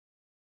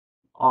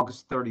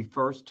August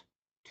 31st,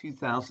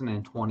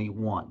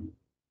 2021.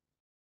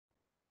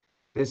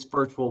 This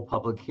virtual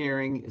public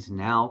hearing is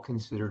now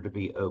considered to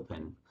be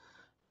open.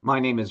 My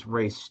name is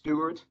Ray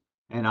Stewart,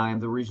 and I am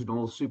the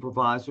Regional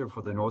Supervisor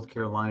for the North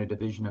Carolina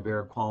Division of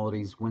Air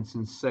Quality's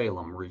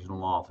Winston-Salem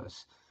Regional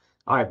Office.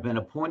 I have been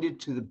appointed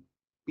to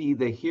be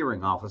the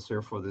hearing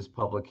officer for this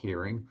public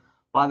hearing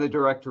by the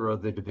Director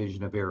of the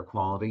Division of Air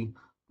Quality,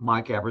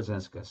 Mike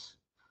Abrazinskas.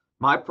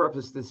 My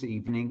purpose this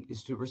evening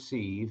is to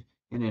receive,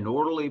 in an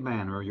orderly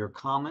manner, your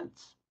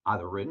comments,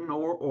 either written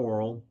or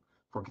oral,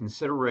 for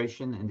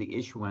consideration in the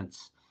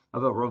issuance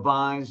of a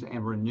revised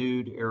and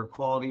renewed air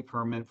quality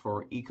permit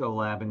for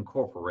Ecolab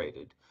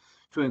Incorporated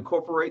to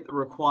incorporate the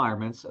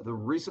requirements of the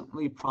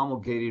recently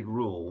promulgated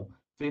Rule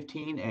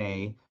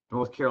 15A,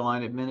 North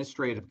Carolina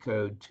Administrative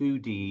Code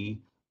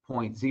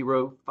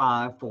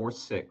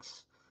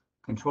 2D.0546,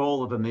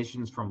 Control of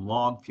Emissions from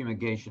Log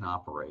Fumigation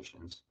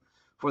Operations,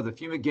 for the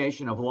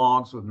fumigation of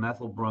logs with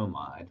methyl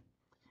bromide,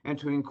 and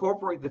to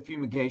incorporate the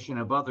fumigation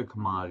of other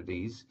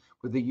commodities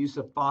with the use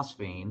of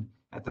phosphine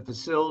at the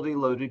facility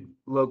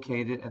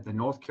located at the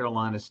North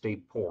Carolina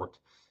State Port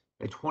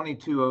at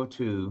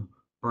 2202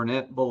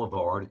 Burnett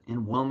Boulevard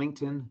in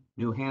Wilmington,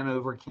 New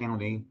Hanover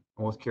County,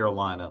 North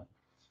Carolina.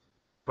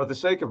 For the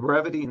sake of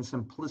brevity and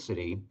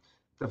simplicity,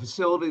 the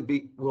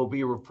facility will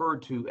be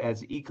referred to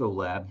as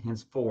Ecolab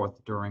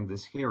henceforth during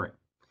this hearing.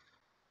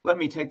 Let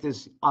me take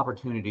this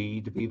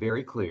opportunity to be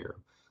very clear.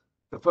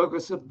 The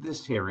focus of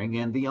this hearing,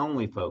 and the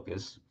only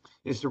focus,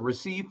 is to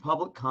receive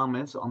public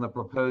comments on the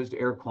proposed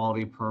air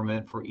quality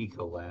permit for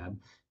Ecolab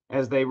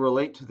as they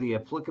relate to the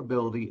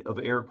applicability of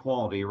air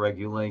quality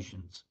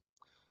regulations.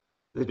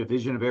 The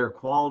Division of Air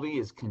Quality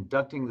is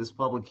conducting this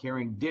public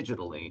hearing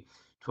digitally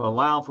to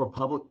allow for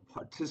public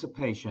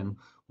participation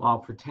while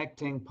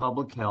protecting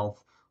public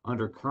health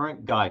under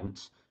current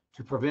guidance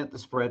to prevent the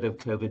spread of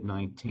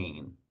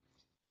COVID-19.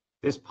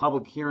 This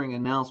public hearing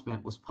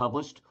announcement was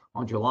published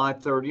on July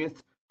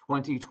 30th,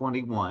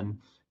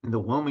 2021 in the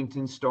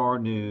Wilmington Star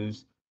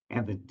News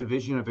and the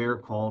Division of Air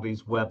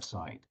Quality's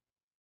website.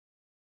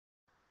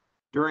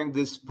 During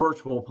this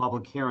virtual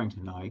public hearing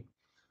tonight,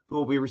 we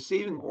will be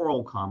receiving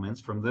oral comments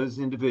from those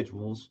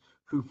individuals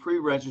who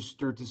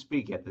pre-registered to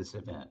speak at this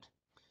event.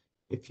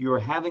 If you are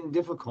having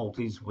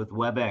difficulties with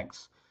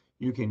WebEx,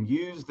 you can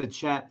use the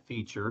chat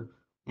feature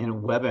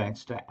in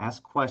WebEx to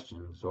ask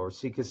questions or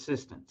seek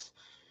assistance.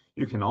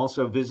 You can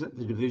also visit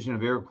the Division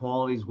of Air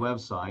Quality's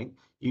website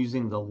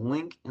using the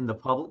link in the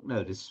public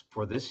notice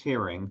for this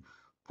hearing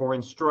for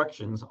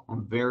instructions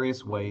on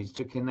various ways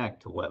to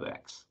connect to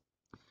WebEx.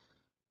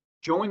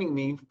 Joining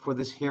me for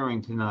this hearing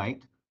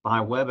tonight by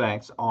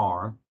WebEx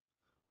are,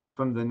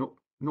 from the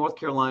North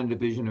Carolina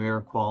Division of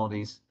Air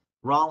Quality's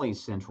Raleigh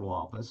Central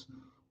Office,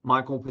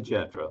 Michael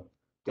Pagetra,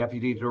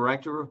 Deputy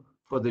Director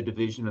for the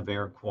Division of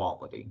Air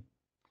Quality.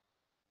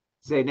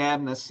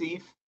 Zainab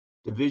Nassif,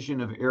 Division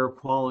of Air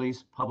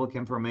Quality's Public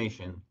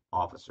Information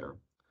Officer.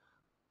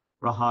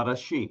 Rahada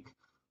Sheikh,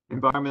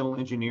 Environmental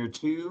Engineer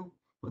 2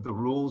 with the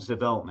Rules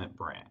Development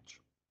Branch.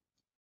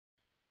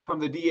 From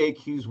the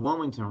DAQ's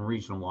Wilmington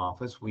Regional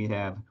Office, we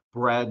have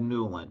Brad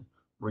Newland,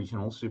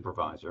 Regional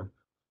Supervisor,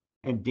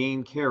 and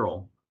Dean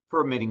Carroll,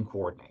 Permitting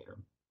Coordinator.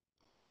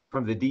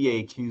 From the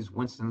DAQ's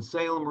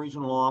Winston-Salem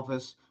Regional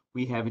Office,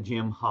 we have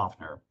Jim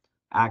Hoffner,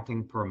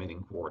 Acting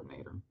Permitting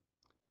Coordinator.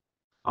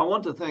 I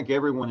want to thank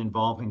everyone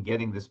involved in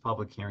getting this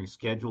public hearing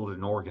scheduled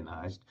and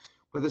organized,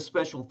 with a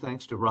special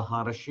thanks to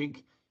Rahada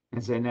Sheikh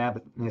and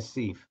Zainab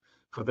Nassif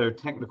for their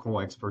technical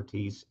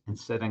expertise in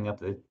setting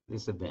up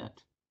this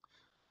event.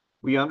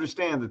 We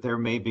understand that there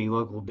may be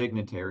local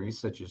dignitaries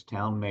such as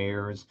town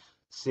mayors,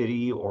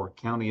 city or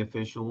county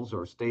officials,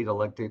 or state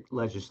elected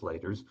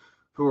legislators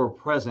who are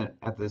present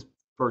at this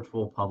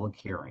virtual public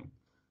hearing.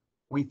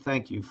 We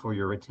thank you for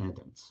your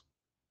attendance.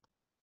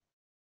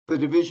 The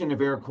Division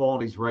of Air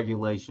Quality's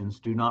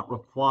regulations do not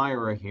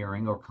require a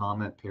hearing or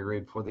comment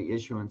period for the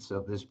issuance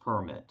of this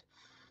permit.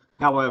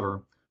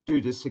 However, due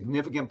to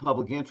significant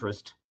public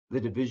interest, the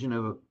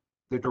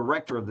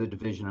Director of the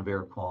Division of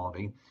Air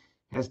Quality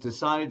has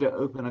decided to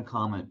open a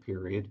comment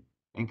period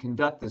and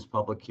conduct this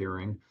public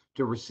hearing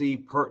to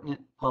receive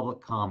pertinent public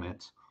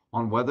comments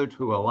on whether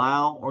to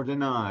allow or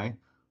deny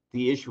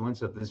the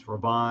issuance of this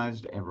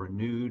revised and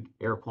renewed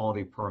air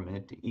quality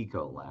permit to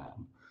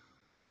Ecolab.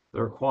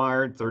 The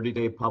required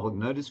 30-day public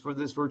notice for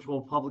this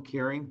virtual public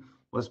hearing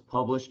was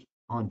published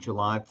on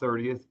July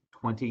 30th,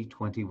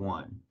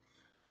 2021.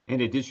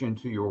 In addition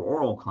to your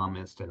oral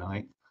comments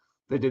tonight,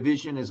 the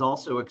division is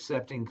also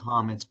accepting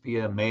comments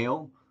via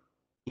mail,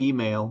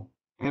 email,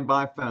 and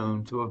by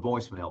phone to a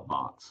voicemail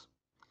box.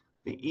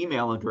 The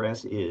email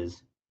address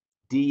is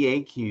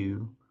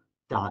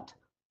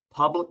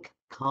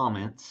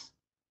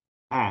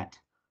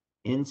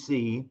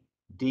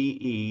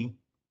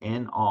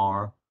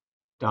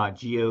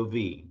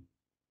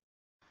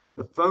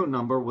The phone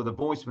number with a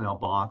voicemail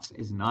box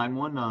is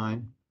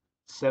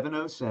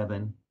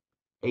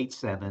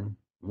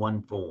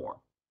 919-707-8714.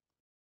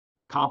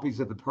 Copies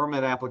of the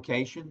permit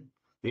application,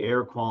 the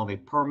air quality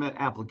permit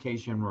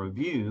application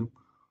review,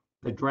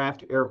 the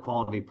draft air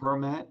quality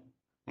permit,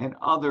 and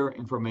other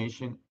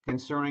information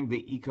concerning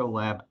the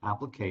Ecolab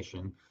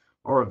application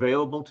are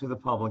available to the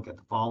public at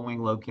the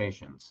following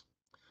locations: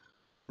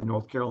 the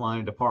North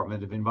Carolina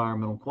Department of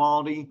Environmental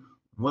Quality,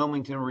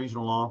 Wilmington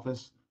Regional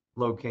Office,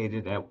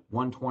 located at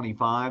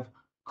 125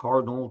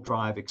 Cardinal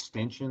Drive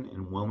Extension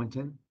in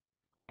Wilmington,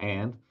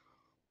 and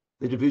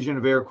the Division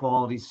of Air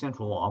Quality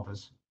Central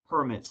Office,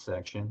 Permit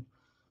Section,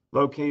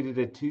 located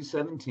at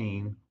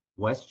 217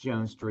 West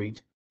Jones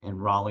Street in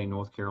Raleigh,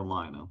 North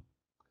Carolina.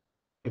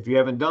 If you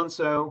haven't done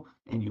so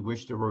and you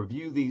wish to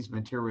review these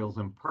materials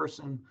in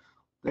person,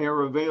 they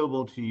are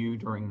available to you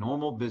during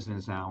normal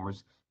business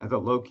hours at the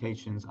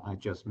locations I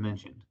just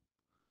mentioned.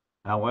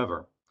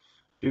 However,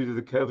 due to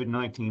the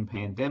COVID-19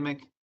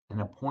 pandemic,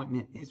 an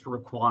appointment is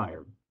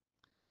required.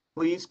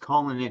 Please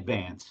call in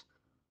advance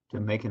to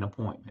make an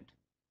appointment.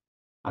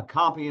 A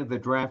copy of the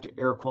draft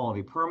air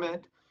quality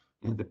permit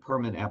and the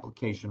permit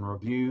application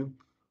review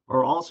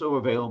are also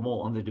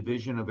available on the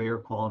Division of Air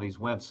Quality's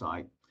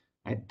website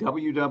at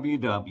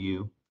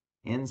www.ncair.org.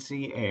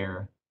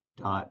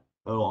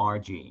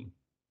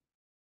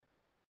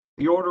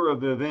 The order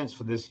of events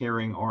for this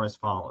hearing are as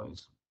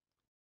follows.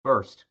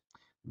 First,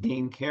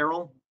 Dean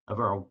Carroll of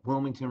our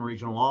Wilmington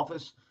Regional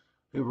Office,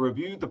 who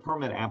reviewed the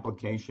permit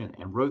application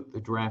and wrote the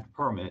draft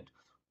permit,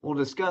 will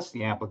discuss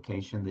the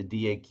application the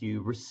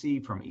DAQ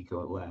received from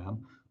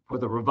Ecolab for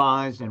the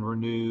revised and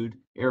renewed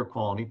air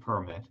quality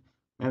permit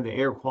and the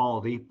air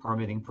quality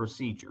permitting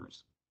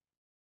procedures.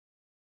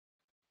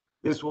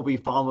 This will be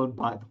followed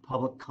by the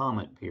public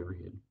comment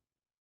period.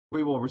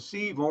 We will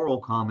receive oral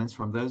comments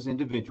from those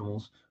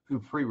individuals who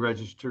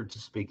pre-registered to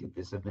speak at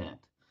this event.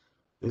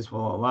 This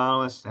will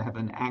allow us to have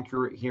an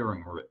accurate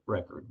hearing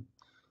record.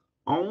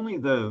 Only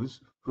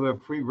those who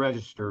have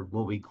pre-registered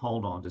will be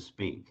called on to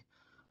speak.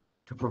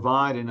 To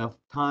provide enough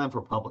time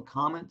for public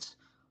comments,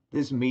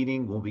 this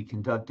meeting will be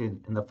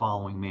conducted in the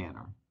following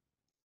manner.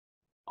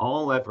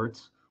 All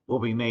efforts will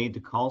be made to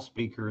call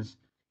speakers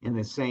in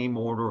the same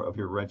order of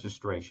your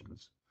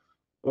registrations.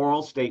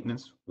 Oral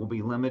statements will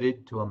be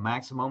limited to a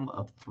maximum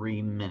of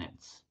 3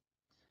 minutes.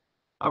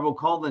 I will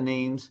call the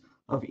names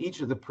of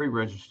each of the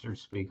pre-registered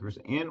speakers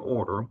in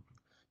order,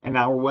 and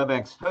our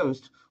WebEx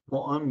host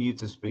will unmute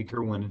the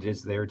speaker when it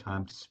is their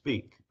time to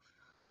speak.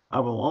 I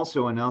will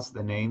also announce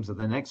the names of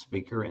the next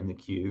speaker in the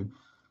queue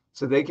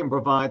so they can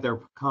provide their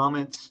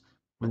comments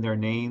when their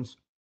names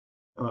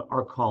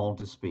are called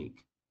to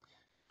speak.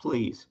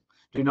 Please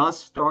do not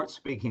start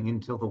speaking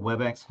until the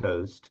WebEx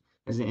host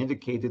has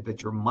indicated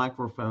that your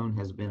microphone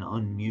has been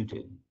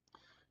unmuted.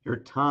 Your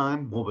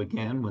time will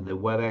begin when the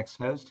WebEx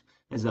host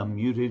has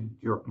unmuted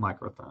your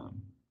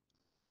microphone.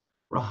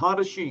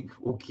 Rahada Sheikh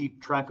will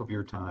keep track of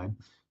your time,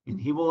 and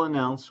he will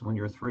announce when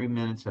your 3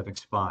 minutes have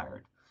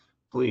expired.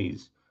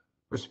 Please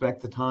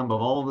respect the time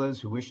of all those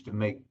who wish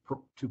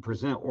to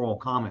present oral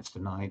comments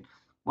tonight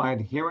by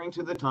adhering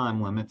to the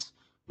time limits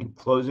and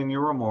closing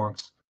your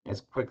remarks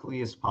as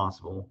quickly as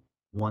possible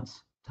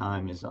once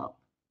time is up.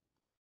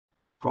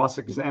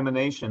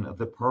 Cross-examination of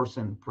the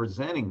person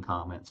presenting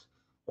comments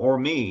or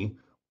me,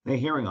 the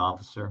hearing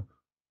officer,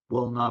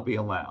 will not be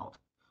allowed.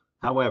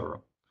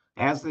 However,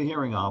 as the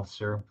hearing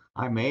officer,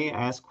 I may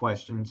ask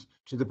questions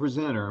to the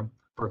presenter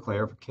for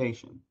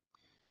clarification.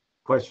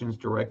 Questions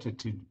directed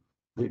to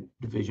the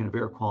Division of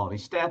Air Quality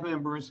staff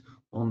members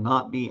will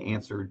not be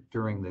answered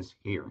during this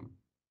hearing.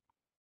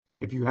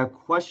 If you have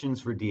questions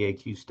for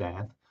DAQ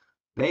staff,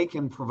 they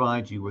can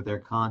provide you with their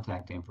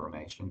contact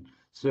information,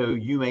 so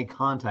you may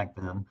contact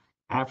them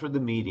after the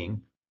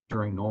meeting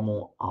during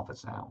normal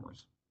office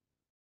hours.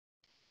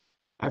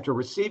 After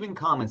receiving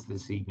comments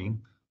this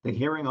evening, the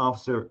hearing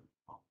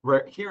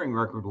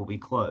record will be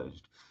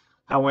closed.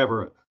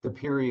 However, the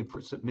period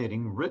for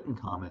submitting written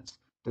comments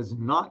does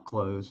not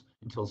close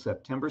until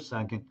September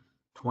 2nd,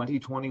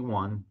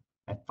 2021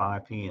 at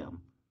 5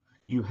 p.m.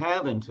 You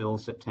have until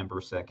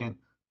September 2nd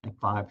at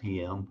 5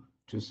 p.m.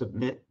 to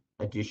submit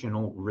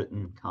additional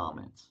written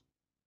comments.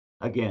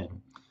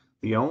 Again,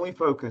 the only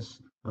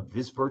focus of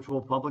this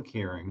virtual public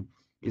hearing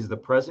is the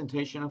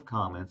presentation of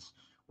comments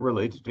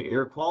related to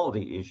air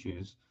quality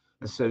issues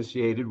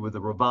associated with the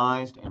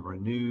revised and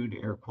renewed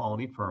air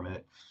quality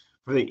permit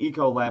for the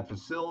Ecolab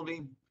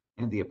facility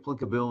and the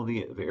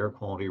applicability of air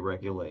quality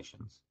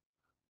regulations.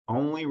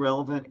 Only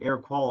relevant air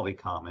quality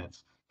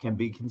comments can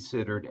be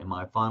considered in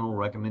my final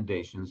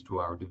recommendations to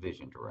our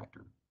division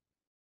director.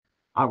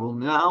 I will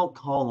now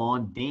call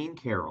on Dean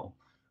Carroll,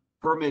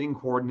 permitting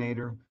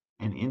coordinator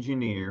and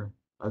engineer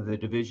of the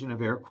Division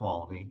of Air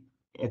Quality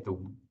at the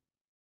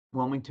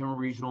Wilmington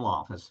Regional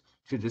Office,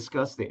 to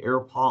discuss the air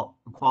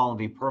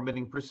quality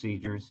permitting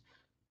procedures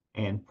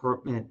and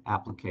permit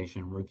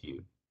application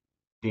review.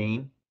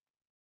 Dean?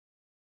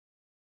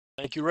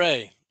 Thank you,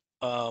 Ray.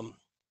 I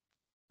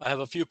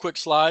have a few quick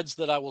slides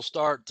that I will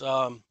start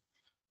to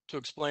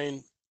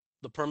explain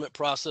the permit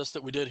process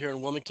that we did here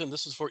in Wilmington.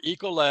 This is for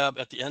Ecolab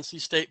at the NC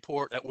State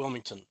Port at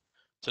Wilmington.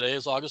 Today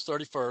is August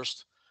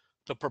 31st.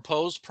 The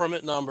proposed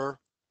permit number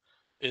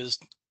is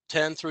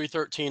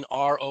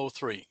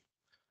 10313R03.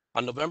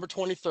 On November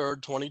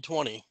 23rd,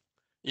 2020,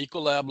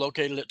 Ecolab,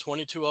 located at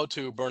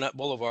 2202 Burnett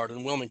Boulevard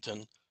in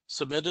Wilmington,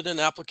 submitted an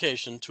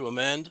application to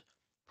amend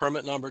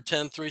permit number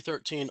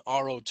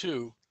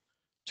 10313-R02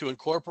 to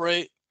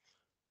incorporate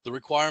the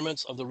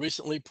requirements of the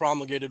recently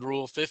promulgated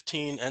Rule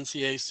 15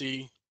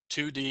 NCAC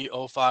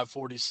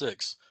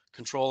 2D0546,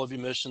 Control of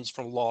Emissions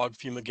from Log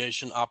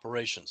Fumigation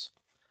Operations.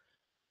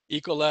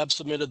 Ecolab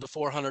submitted the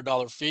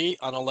 $400 fee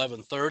on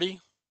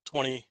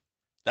 11/30/20,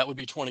 that would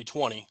be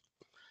 2020,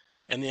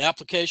 and the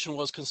application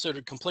was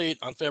considered complete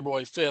on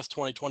February 5th,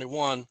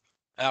 2021,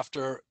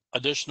 after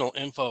additional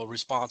info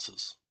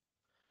responses.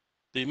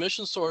 The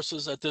emission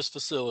sources at this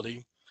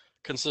facility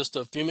consist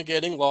of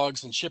fumigating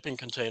logs and shipping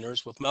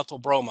containers with methyl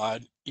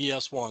bromide,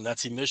 ES1,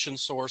 that's emission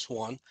source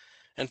 1,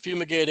 and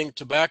fumigating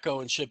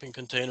tobacco and shipping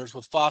containers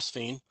with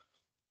phosphine,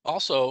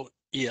 also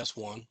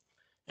ES1,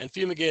 and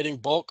fumigating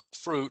bulk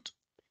fruit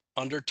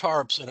under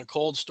tarps in a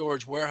cold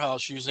storage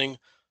warehouse using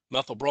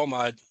methyl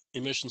bromide,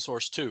 emission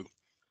source 2.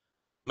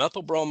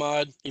 Methyl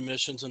bromide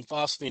emissions and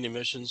phosphine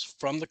emissions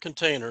from the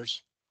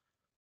containers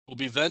will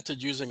be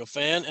vented using a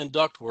fan and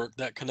ductwork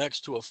that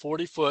connects to a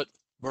 40-foot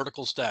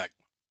vertical stack.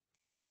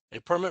 A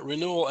permit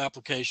renewal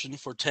application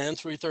for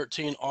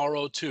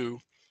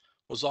 10313-R02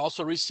 was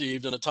also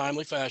received in a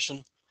timely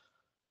fashion,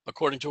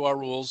 according to our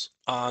rules,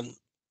 on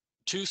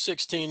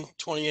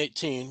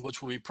 2/16/2018,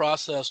 which will be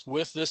processed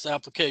with this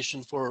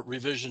application for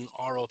revision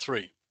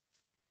R03.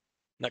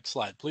 Next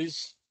slide,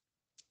 please.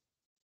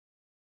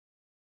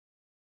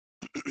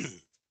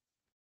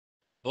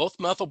 Both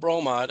methyl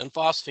bromide and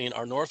phosphine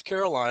are North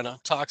Carolina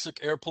toxic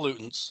air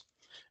pollutants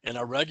and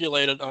are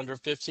regulated under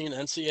 15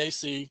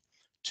 NCAC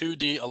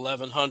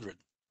 2D1100.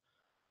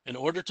 In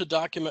order to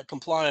document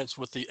compliance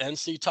with the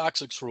NC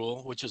Toxics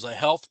Rule, which is a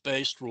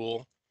health-based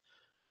rule,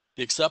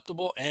 the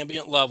acceptable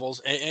ambient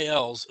levels,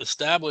 AALs,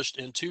 established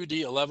in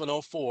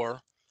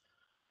 2D1104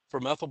 for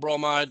methyl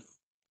bromide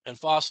and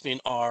phosphine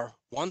are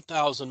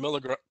 1,000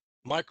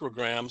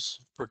 micrograms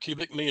per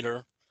cubic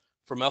meter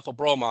for methyl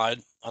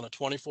bromide on a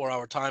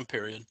 24-hour time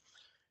period,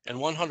 and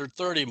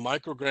 130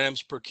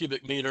 micrograms per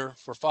cubic meter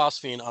for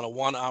phosphine on a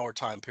 1-hour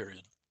time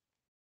period.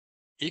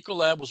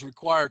 Ecolab was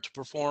required to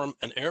perform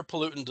an air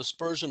pollutant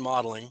dispersion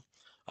modeling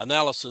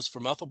analysis for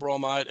methyl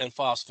bromide and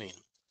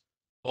phosphine.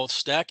 Both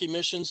stack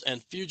emissions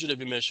and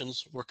fugitive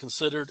emissions were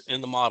considered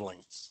in the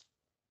modeling.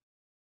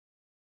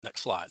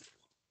 Next slide.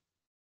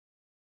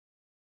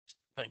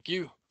 Thank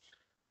you.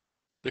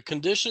 The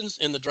conditions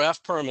in the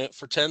draft permit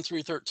for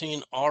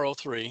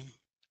 10313-R03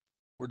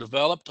 were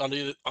developed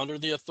under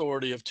the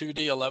authority of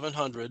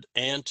 2D1100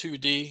 and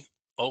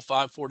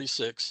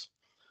 2D0546.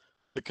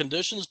 The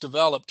conditions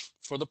developed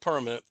for the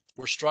permit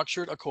were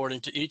structured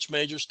according to each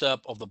major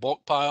step of the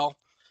bulk pile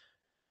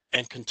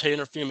and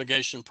container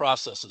fumigation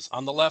processes.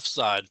 On the left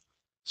side,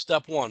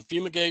 step 1,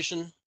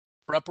 fumigation,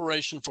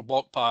 preparation for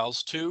bulk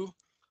piles. 2,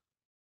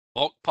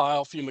 bulk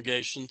pile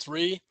fumigation.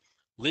 3,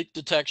 leak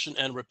detection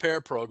and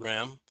repair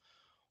program.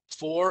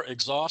 4,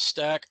 exhaust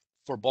stack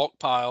for bulk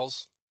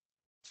piles.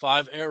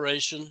 5,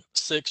 aeration.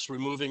 6,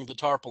 removing the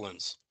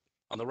tarpaulins.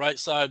 On the right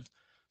side,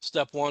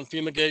 step 1,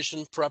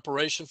 fumigation,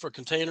 preparation for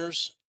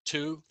containers.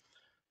 2,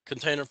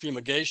 container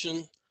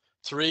fumigation.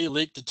 3,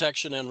 leak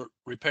detection and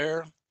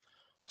repair.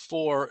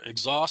 4,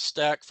 exhaust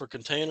stack for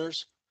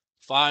containers.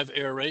 5,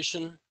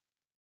 aeration.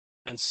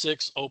 And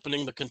 6,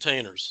 opening the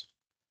containers.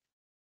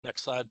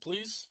 Next slide,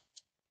 please.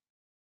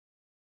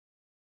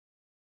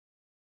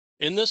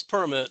 In this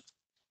permit,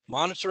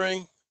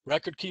 monitoring,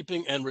 record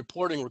keeping, and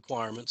reporting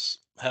requirements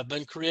have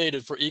been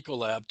created for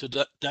Ecolab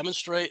to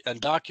demonstrate and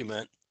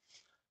document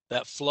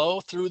that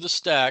flow through the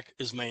stack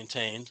is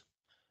maintained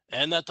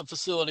and that the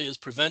facility is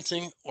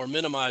preventing or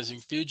minimizing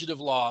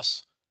fugitive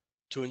loss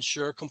to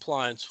ensure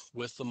compliance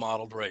with the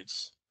modeled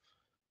rates.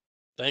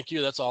 Thank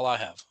you. That's all I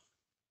have.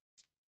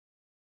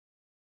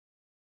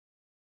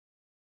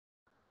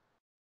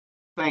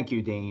 Thank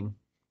you, Dean.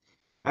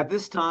 At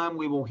this time,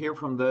 we will hear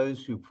from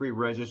those who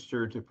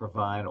pre-registered to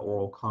provide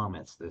oral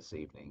comments this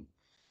evening.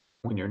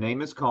 When your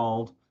name is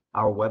called,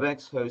 our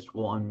WebEx host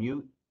will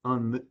unmute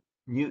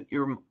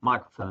your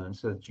microphone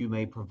so that you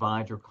may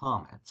provide your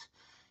comments.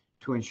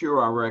 To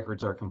ensure our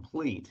records are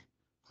complete,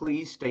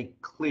 please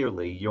state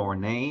clearly your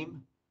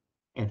name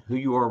and who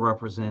you are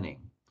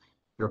representing.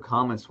 Your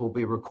comments will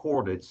be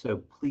recorded, so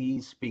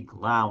please speak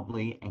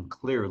loudly and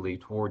clearly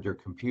toward your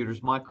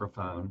computer's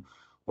microphone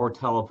or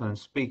telephone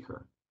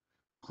speaker.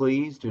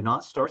 Please do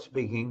not start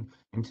speaking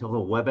until the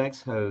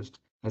WebEx host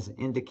has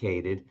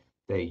indicated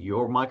that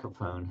your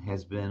microphone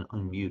has been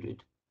unmuted.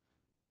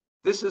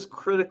 This is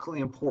critically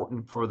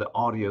important for the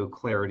audio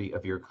clarity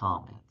of your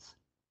comments.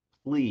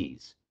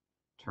 Please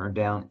turn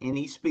down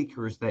any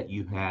speakers that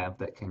you have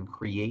that can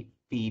create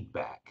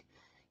feedback.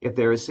 If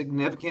there is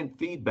significant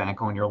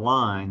feedback on your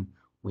line,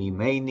 we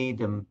may need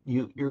to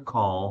mute your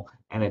call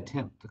and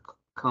attempt to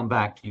come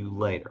back to you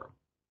later.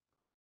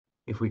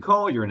 If we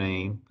call your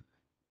name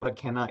but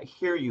cannot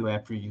hear you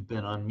after you've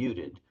been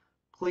unmuted,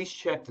 please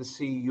check to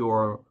see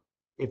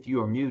if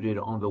you are muted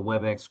on the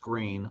WebEx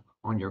screen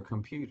on your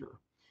computer.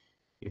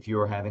 If you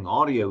are having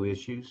audio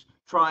issues,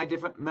 try a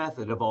different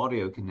method of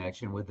audio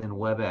connection within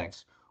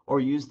WebEx or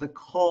use the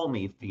Call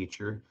Me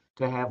feature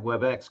to have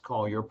WebEx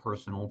call your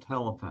personal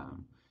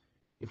telephone.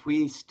 If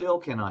we still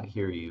cannot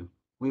hear you,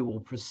 we will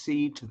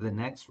proceed to the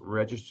next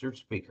registered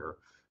speaker,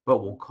 but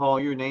will call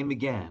your name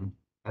again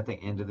at the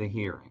end of the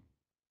hearing.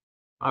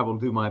 I will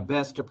do my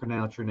best to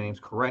pronounce your names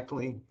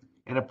correctly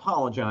and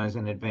apologize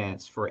in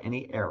advance for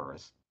any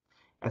errors.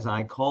 As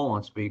I call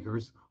on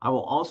speakers, I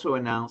will also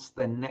announce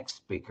the next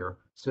speaker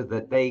so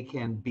that they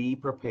can be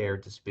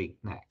prepared to speak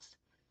next.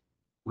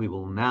 We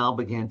will now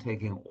begin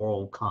taking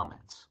oral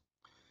comments.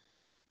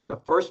 The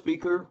first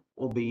speaker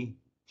will be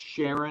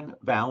Sharon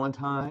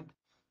Valentine,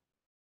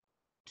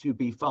 to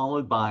be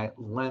followed by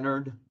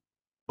Leonard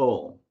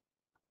Bull.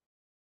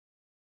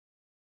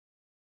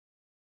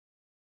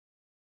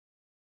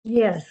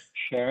 Yes,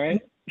 Sharon,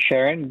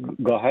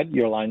 go ahead.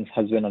 Your line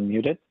has been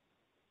unmuted.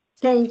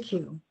 thank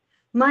you.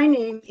 My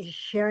name is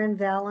Sharon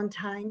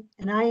Valentine,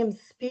 and I am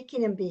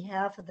speaking in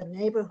behalf of the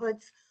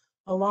neighborhoods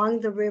along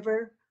the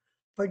river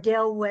for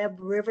Del Webb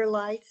River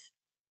Lights,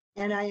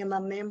 and I am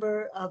a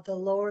member of the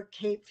Lower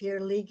Cape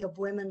Fear League of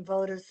Women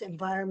Voters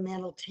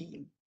environmental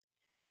team.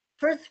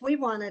 First, we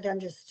want it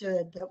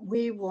understood that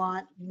we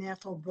want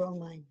methyl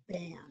bromide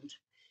banned.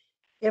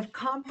 If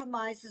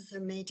compromises are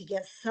made to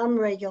get some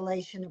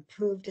regulation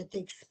approved at the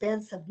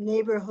expense of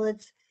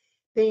neighborhoods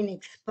being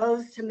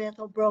exposed to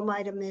methyl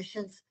bromide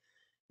emissions,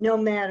 no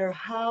matter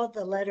how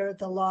the letter of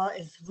the law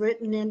is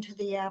written into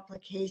the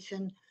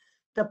application,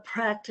 the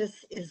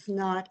practice is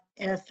not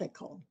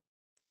ethical.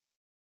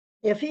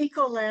 If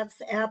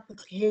Ecolab's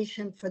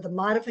application for the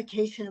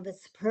modification of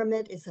its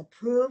permit is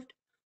approved,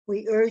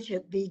 we urge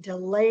it be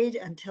delayed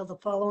until the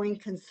following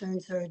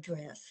concerns are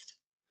addressed.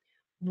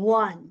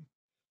 1,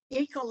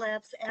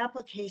 Ecolab's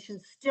application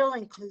still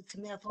includes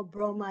methyl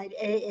bromide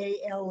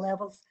AAL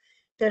levels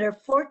that are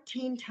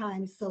 14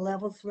 times the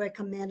levels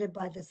recommended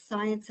by the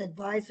Science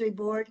Advisory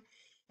Board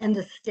and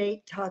the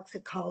state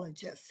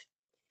toxicologist.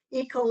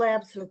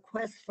 Ecolab's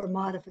request for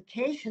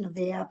modification of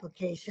the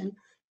application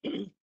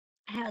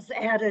has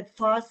added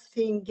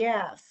phosphine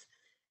gas.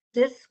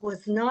 This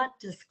was not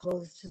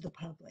disclosed to the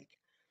public.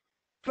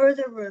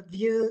 Further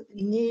review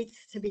needs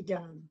to be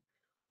done.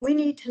 We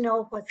need to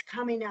know what's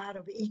coming out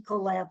of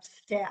Ecolab's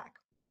stack,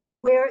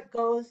 where it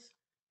goes,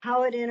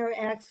 how it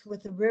interacts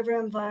with the river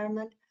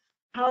environment,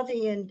 how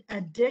the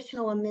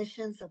additional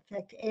emissions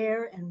affect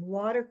air and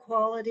water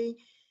quality,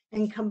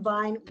 and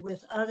combine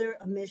with other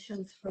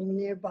emissions from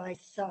nearby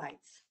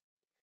sites.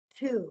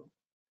 2,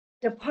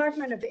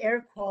 Department of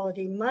Air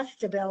Quality must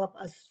develop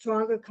a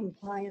stronger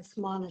compliance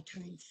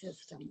monitoring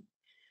system.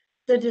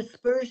 The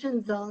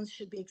dispersion zones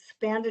should be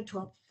expanded to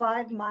a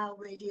 5-mile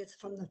radius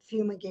from the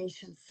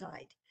fumigation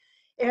site.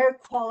 Air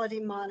quality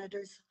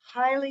monitors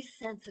highly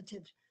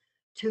sensitive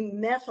to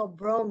methyl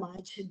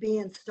bromide should be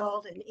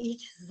installed in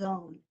each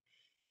zone.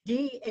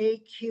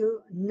 DAQ,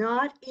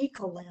 not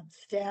Ecolab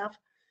staff,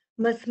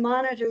 must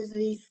monitor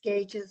these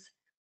gauges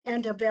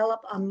and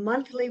develop a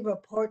monthly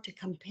report to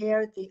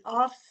compare the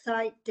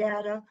off-site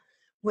data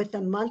with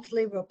the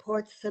monthly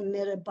reports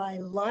submitted by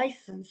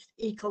licensed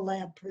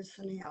Ecolab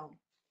personnel.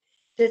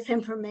 This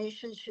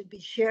information should be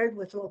shared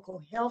with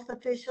local health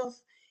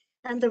officials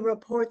and the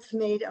reports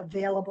made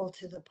available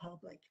to the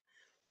public.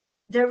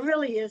 There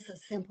really is a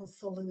simple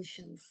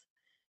solution.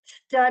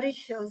 Study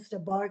shows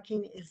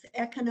debarking is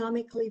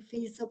economically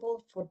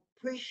feasible for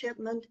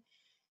pre-shipment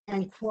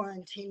and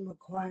quarantine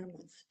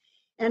requirements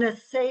and a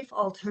safe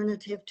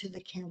alternative to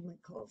the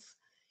chemicals.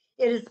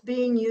 It is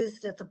being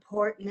used at the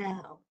port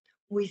now.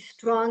 We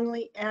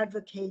strongly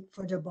advocate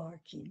for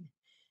debarking.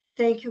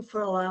 Thank you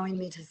for allowing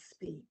me to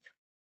speak.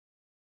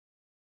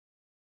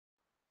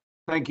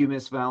 Thank you,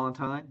 Ms.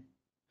 Valentine.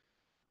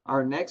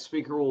 Our next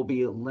speaker will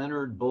be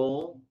Leonard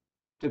Bull,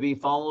 to be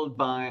followed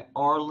by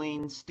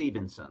Arlene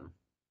Stevenson.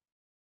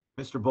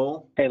 Mr.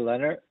 Bull? Hey,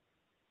 Leonard.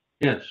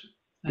 Yes.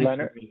 Thank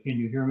Leonard. you. Can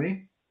you hear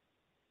me?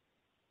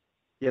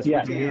 Yes,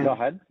 Yes, we can. go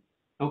ahead.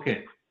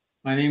 Okay.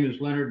 My name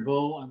is Leonard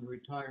Bull. I'm a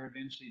retired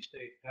NC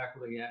State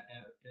faculty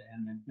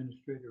and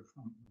administrator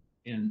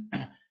in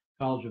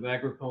College of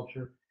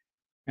Agriculture,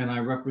 and I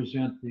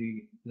represent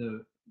the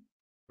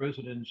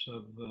residents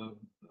of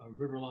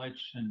River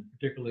Lights and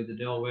particularly the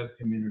Del Webb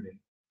community.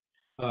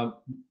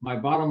 My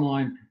bottom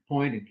line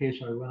point, in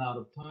case I run out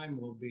of time,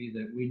 will be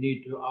that we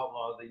need to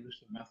outlaw the use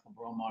of methyl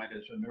bromide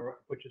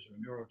which is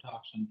a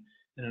neurotoxin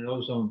in an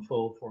ozone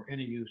fold for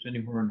any use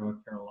anywhere in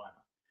North Carolina.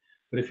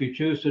 But if you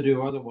choose to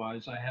do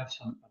otherwise, I have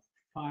some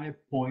 5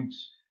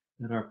 points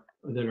that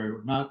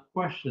are not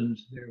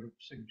questions, they're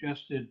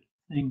suggested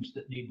things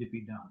that need to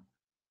be done.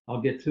 I'll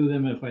get to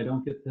them. If I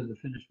don't get to the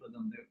finish with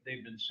them,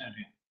 they've been sent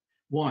in.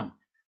 1,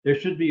 there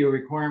should be a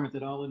requirement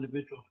that all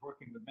individuals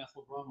working with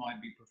methyl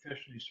bromide be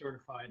professionally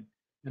certified,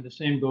 and the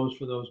same goes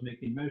for those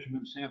making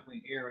measurements,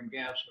 sampling air and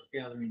gas, or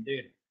gathering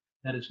data.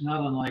 That is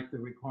not unlike the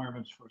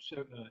requirements for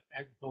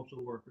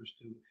agricultural workers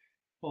to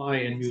apply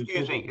and use.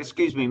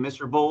 Excuse me,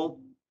 Mr. Bull?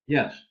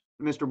 Yes.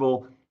 Mr.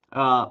 Bull,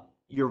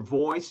 your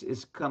voice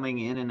is coming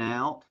in and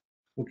out.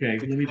 Okay.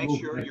 Could you make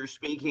sure you're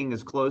speaking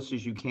as close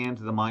as you can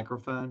to the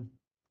microphone?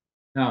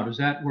 Now, does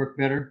that work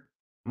better?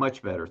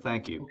 Much better,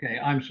 thank you. Okay,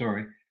 I'm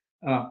sorry.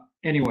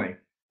 Anyway,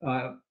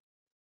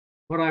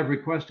 what I've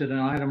requested in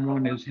item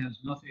 1 is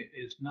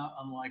not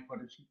unlike what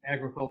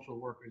agricultural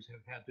workers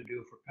have had to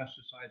do for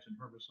pesticides and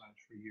herbicides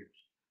for years.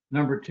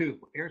 Number 2,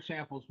 air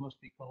samples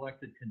must be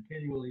collected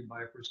continually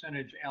by a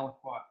percentage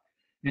aliquot,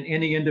 and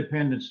any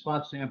independent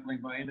spot sampling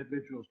by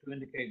individuals to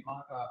indicate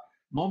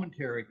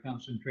momentary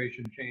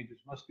concentration changes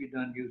must be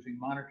done using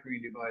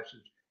monitoring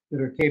devices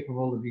that are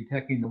capable of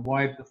detecting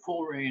the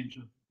full range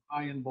of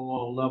high and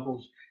below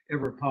levels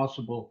ever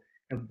possible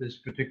of this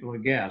particular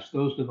gas.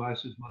 Those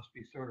devices must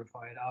be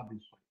certified,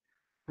 obviously.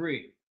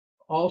 3,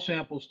 all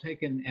samples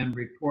taken and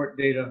report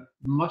data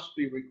must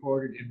be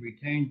recorded and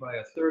retained by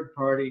a third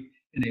party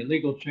in a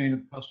legal chain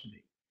of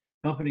custody.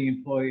 Company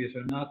employees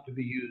are not to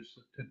be used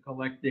to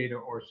collect data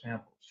or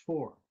samples.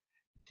 4,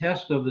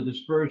 test of the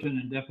dispersion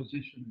and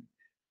deposition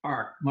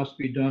arc must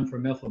be done for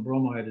methyl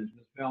bromide, as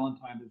Ms.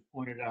 Valentine has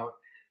pointed out,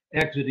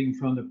 exiting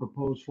from the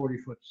proposed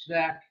 40-foot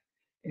stack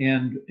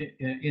and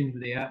into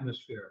the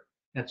atmosphere.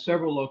 At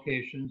several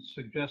locations,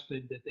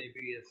 suggested that they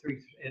be a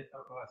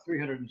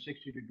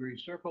 360-degree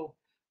circle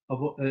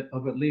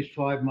of at least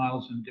 5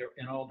 miles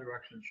in all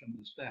directions from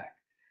the stack.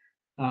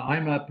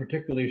 I'm not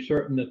particularly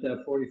certain that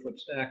 40-foot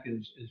stack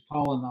is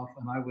tall enough,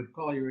 and I would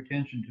call your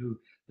attention to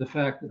the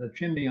fact that a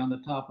chimney on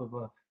the top of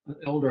an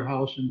older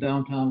house in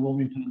downtown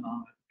Wilmington,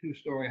 on a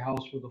 2-story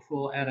house with a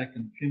full attic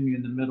and chimney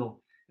in the middle,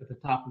 at the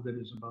top of it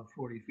is about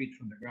 40 feet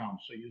from the ground.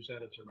 So use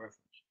that as a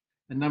reference.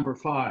 And number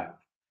 5,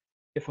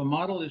 if a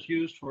model is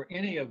used for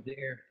any of the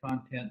air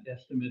content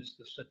estimates,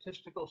 the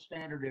statistical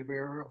standard of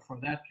error for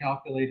that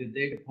calculated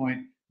data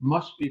point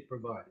must be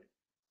provided.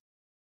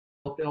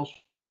 Else,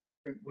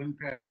 wind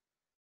patterns,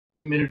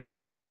 humidity,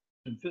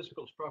 and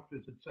physical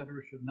structures,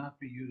 etc., should not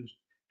be used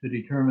to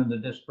determine the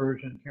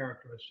dispersion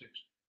characteristics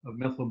of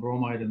methyl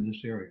bromide in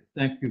this area.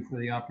 Thank you for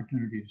the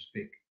opportunity to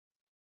speak.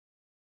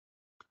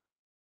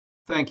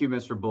 Thank you,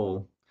 Mr.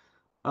 Bull.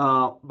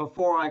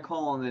 Before I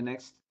call on the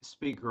next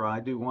speaker, I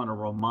do want to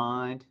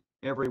remind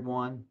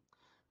everyone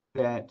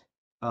that,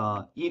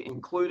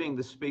 including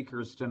the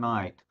speakers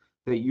tonight,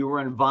 that you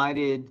are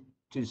invited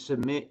to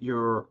submit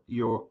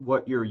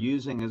what you're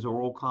using as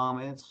oral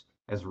comments,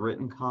 as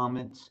written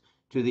comments,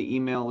 to the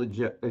email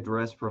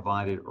address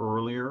provided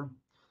earlier.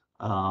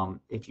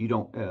 If you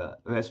don't,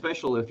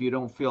 especially if you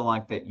don't feel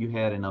like that you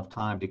had enough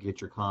time to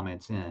get your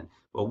comments in,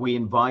 but we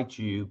invite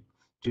you,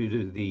 due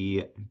to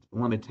the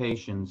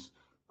limitations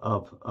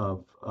of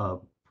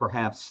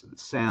perhaps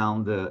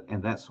sound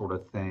and that sort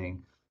of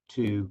thing,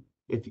 to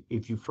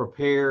if you've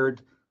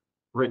prepared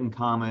written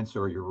comments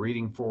or you're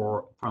reading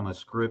from a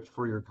script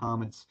for your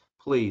comments,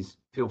 please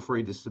feel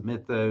free to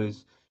submit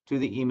those to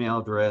the email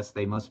address.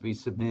 They must be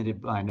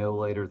submitted by no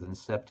later than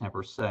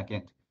September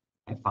 2nd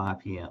at 5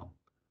 p.m.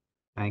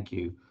 Thank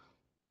you.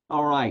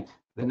 All right,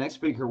 the next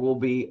speaker will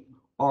be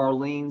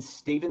Arlene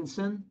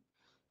Stevenson,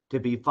 to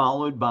be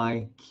followed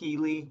by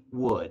Keely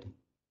Wood.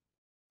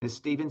 Ms.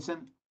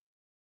 Stevenson?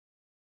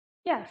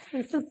 Yes,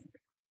 this is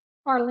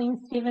Arlene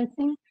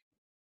Stevenson.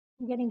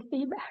 I'm getting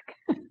feedback.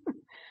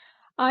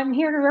 I'm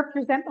here to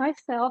represent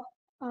myself.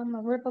 I'm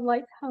a River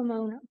Lights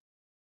homeowner.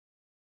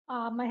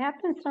 I have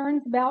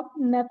concerns about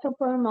methyl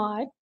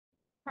bromide,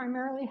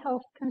 primarily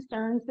health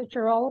concerns that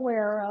you're all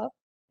aware of,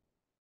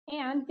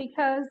 and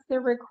because they're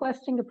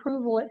requesting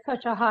approval at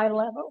such a high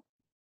level.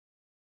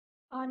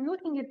 I'm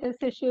looking at this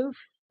issue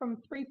from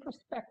 3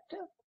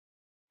 perspectives: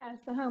 as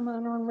the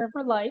homeowner in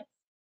River Lights,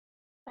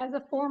 as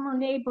a former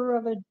neighbor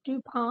of a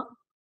DuPont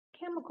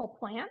chemical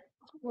plant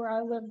where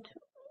I lived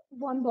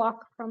 1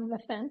 block from the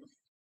fence.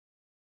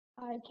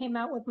 I came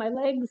out with my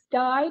legs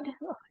dyed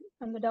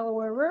from the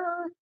Delaware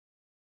River.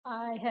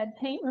 I had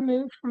paint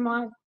removed from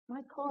my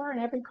car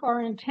and every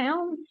car in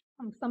town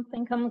from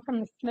something coming from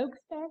the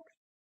smokestacks.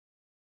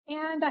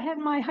 And I had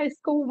my high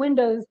school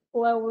windows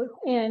blown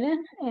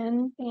in,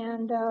 and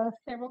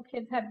several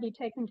kids had to be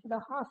taken to the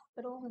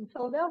hospital in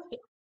Philadelphia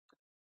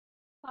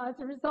as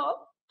a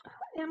result.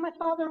 And my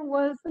father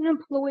was an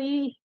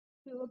employee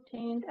who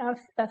obtained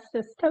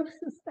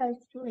asbestosis as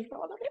a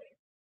result of it.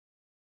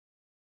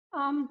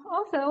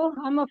 Also,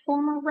 I'm a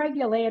former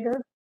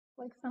regulator,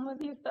 like some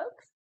of you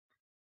folks.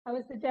 I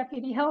was the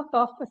deputy health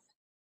officer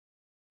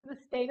for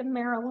the state of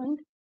Maryland,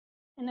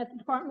 and at the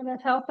Department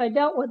of Health, I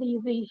dealt with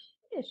these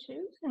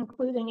issues,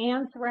 including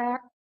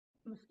anthrax,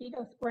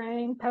 mosquito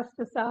spraying,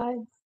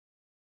 pesticides,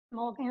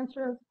 small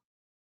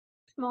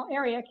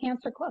area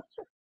cancer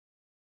cluster.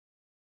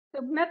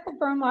 So methyl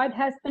bromide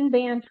has been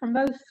banned from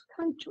most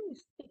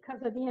countries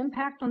because of the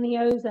impact on the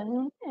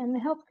ozone and the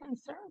health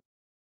concerns.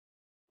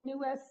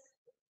 U.S.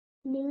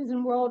 News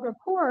and World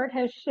Report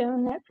has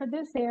shown that for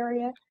this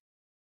area,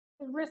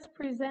 the risk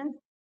presented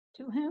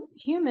to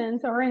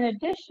humans are, in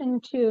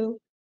addition to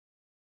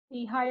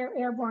the higher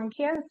airborne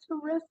cancer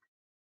risk,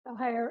 the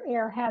higher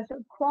air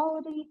hazard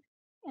quality,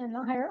 and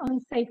the higher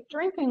unsafe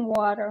drinking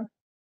water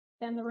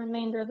than the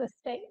remainder of the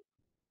state.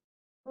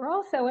 We're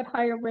also at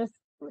higher risk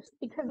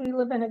because we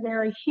live in a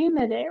very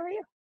humid area.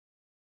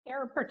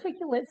 Air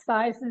particulate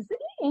sizes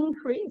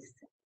increase.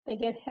 They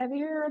get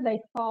heavier, they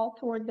fall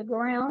toward the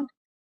ground,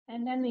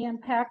 and then the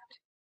impact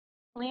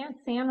plants,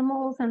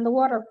 animals, and the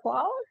water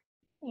quality.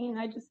 And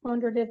I just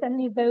wondered if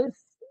any of those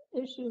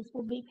issues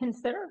will be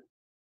considered.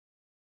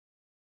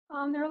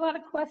 There are a lot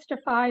of questions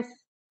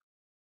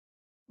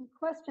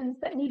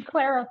that need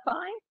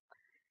clarifying.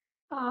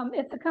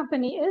 If the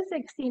company is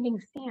exceeding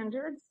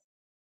standards,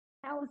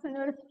 how is the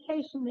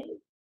notification made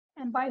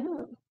and by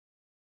whom?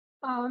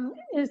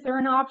 Is there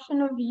an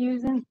option of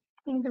using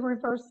the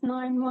reverse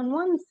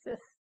 911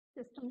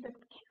 system that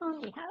the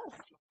county has?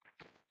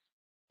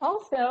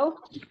 Also,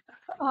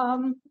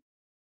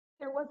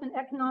 there was an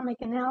economic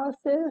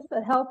analysis,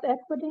 a health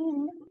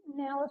equity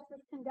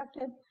analysis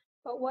conducted,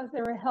 but was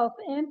there a health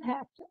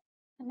impact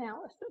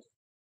analysis?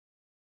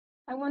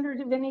 I wondered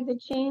if any of the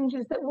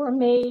changes that were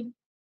made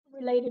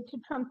related to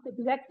Trump's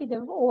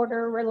executive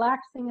order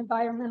relaxing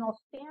environmental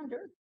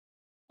standards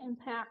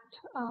impact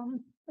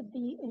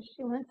the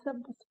issuance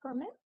of this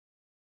permit.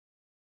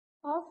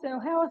 Also,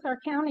 how is our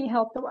county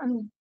health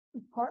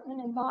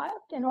department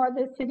involved, and are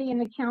the city and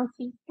the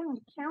county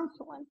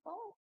council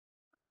involved?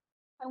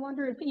 I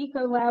wonder if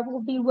Ecolab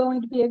will be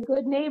willing to be a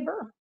good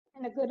neighbor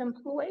and a good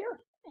employer,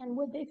 and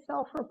would they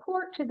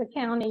self-report to the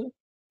county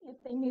if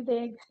they knew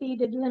they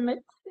exceeded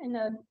limits in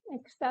an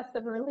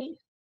excessive release?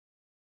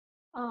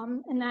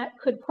 And that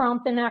could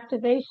prompt an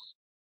activation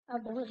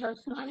of the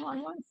reverse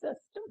 911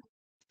 system.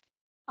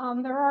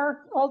 There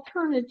are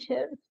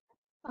alternatives.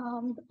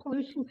 The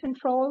pollution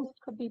controls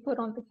could be put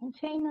on the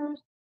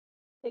containers.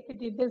 They could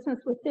do business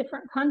with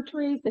different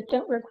countries that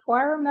don't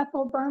require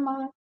methyl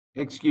bromide.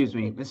 Excuse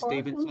me, Ms.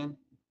 Stevenson?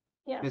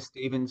 Yes. Ms.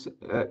 Stevens,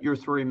 your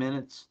 3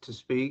 minutes to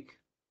speak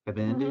have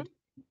ended.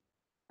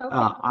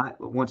 Okay.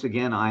 Once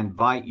again, I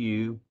invite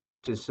you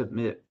to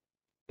submit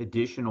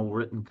additional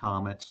written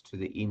comments to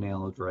the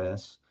email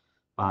address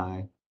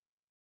by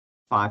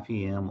 5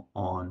 p.m.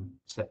 on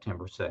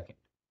September 2nd.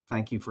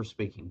 Thank you for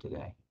speaking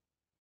today.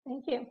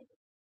 Thank you.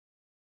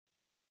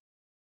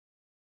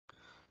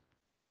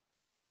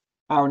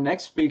 Our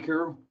next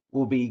speaker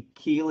will be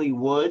Keely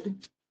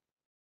Wood,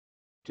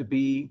 to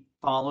be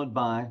followed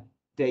by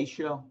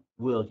Daisha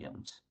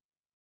Williams.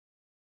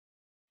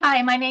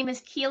 Hi, my name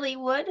is Keely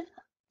Wood.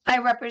 I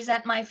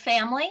represent my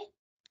family.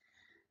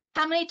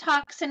 How many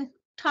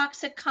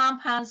toxic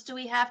compounds do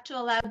we have to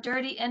allow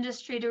dirty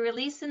industry to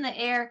release in the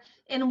air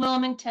in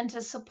Wilmington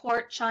to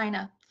support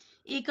China?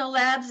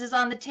 Ecolabs is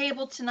on the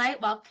table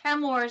tonight, while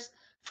Chemours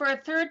for a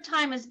third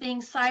time is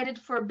being cited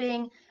for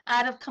being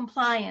out of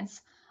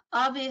compliance.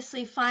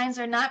 Obviously, fines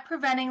are not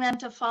preventing them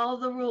to follow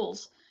the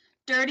rules.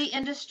 Dirty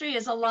industry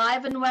is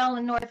alive and well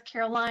in North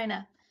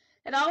Carolina.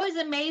 It always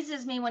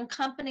amazes me when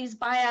companies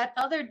buy out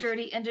other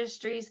dirty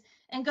industries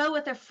and go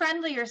with a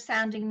friendlier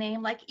sounding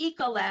name like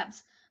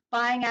Ecolabs,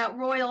 buying out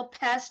Royal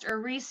Pest or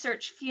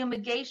Research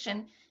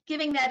Fumigation,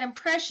 giving that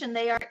impression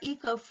they are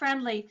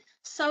eco-friendly,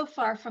 so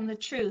far from the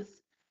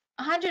truth.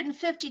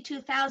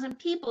 152,000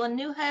 people in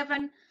New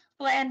Haven,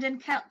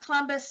 Blandon,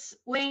 Columbus,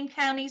 Wayne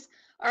counties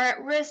are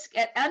at risk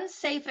at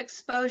unsafe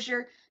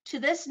exposure to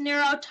this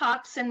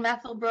neurotoxin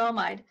methyl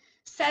bromide.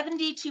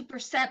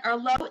 72% are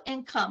low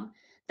income.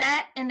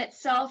 That in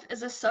itself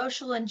is a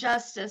social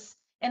injustice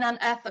and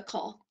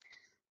unethical.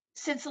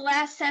 Since the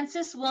last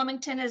census,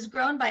 Wilmington has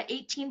grown by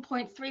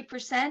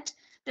 18.3%.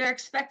 They're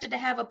expected to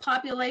have a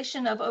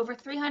population of over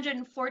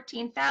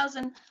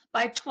 314,000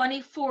 by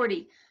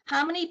 2040.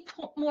 How many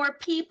more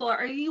people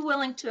are you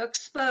willing to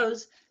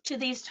expose to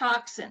these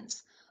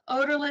toxins?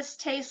 Odorless,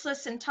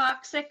 tasteless, and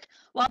toxic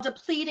while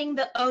depleting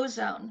the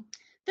ozone.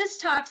 This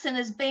toxin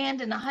is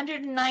banned in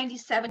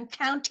 197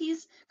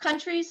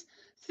 countries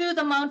through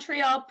the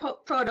Montreal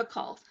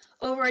Protocol.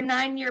 Over a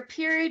 9-year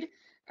period,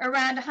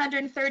 around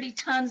 130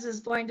 tons is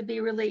going to be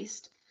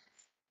released.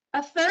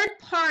 A third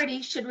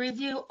party should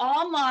review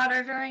all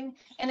monitoring,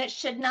 and it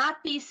should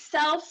not be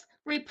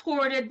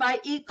self-reported by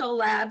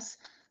Ecolabs,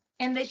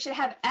 and they should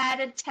have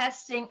added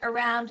testing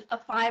around a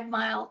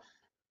 5-mile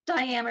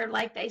diameter,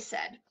 like they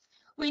said.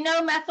 We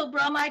know methyl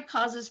bromide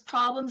causes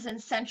problems in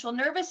central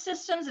nervous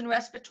systems and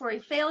respiratory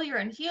failure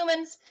in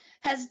humans.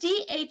 Has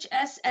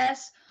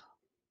DHSS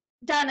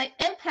done an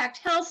impact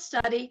health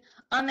study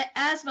on the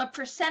asthma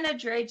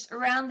percentage rates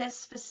around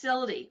this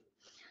facility?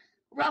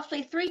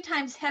 Roughly 3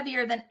 times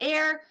heavier than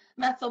air,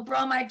 methyl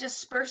bromide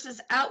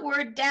disperses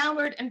outward,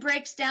 downward, and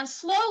breaks down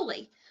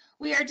slowly.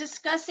 We are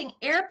discussing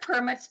air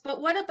permits, but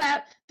what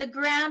about the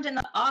ground and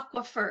the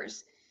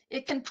aquifers?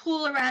 It can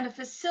pool around a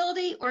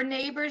facility or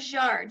neighbors'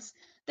 yards.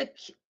 The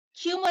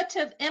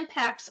cumulative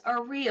impacts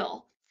are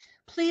real.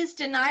 Please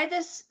deny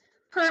this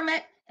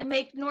permit and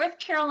make North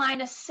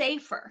Carolina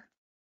safer.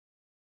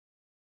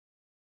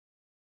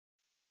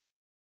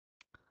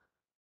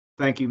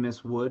 Thank you,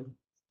 Ms. Wood,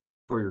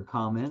 for your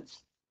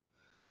comments.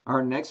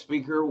 Our next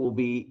speaker will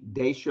be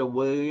Daisha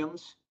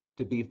Williams,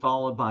 to be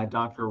followed by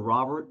Dr.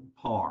 Robert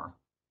Parr.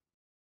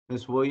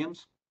 Ms.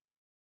 Williams?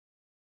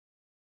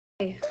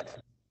 Hi.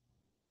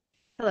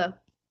 Hello.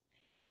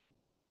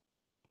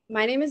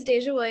 My name is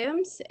Deja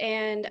Williams,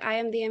 and I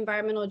am the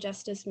Environmental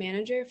Justice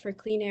Manager for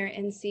Clean Air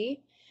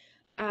NC.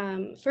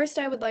 First,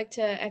 I would like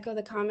to echo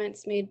the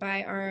comments made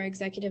by our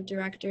Executive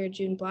Director,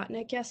 June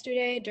Blotnick,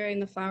 yesterday during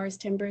the Flowers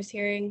Timbers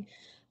hearing,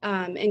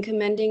 and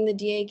commending the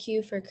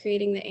DAQ for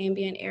creating the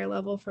ambient air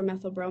level for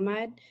methyl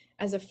bromide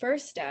as a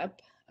first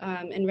step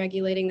in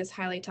regulating this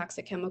highly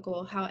toxic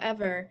chemical.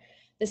 However,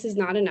 this is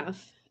not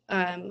enough.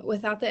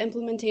 Without the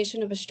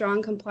implementation of a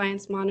strong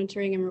compliance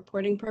monitoring and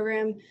reporting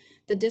program,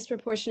 the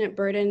disproportionate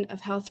burden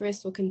of health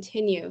risks will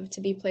continue to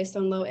be placed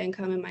on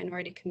low-income and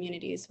minority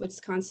communities,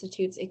 which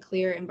constitutes a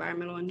clear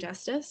environmental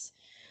injustice.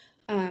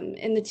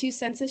 In the two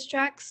census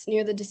tracts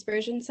near the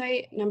dispersion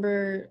site,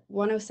 number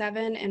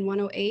 107 and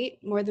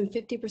 108, more than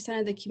 50%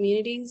 of the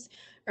communities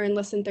earn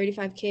less than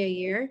 35K a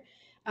year.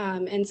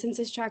 And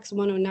census tracts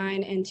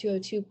 109 and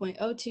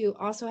 202.02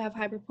 also have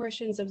high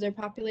proportions of their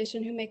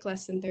population who make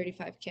less than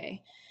 35K.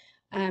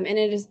 And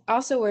it is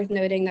also worth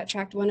noting that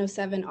Tract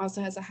 107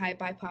 also has a high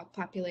BIPOC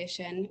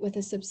population with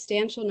a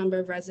substantial number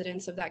of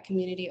residents of that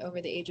community over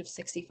the age of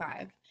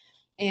 65.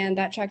 And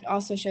that tract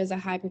also shows a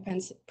high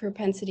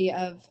propensity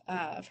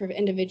for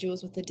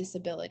individuals with a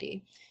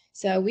disability.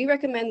 So we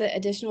recommend that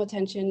additional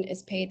attention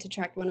is paid to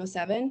Tract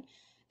 107.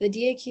 The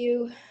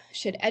DAQ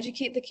should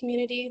educate the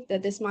community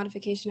that this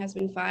modification has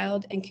been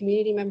filed, and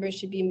community members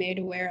should be made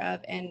aware of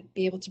and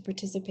be able to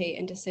participate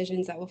in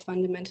decisions that will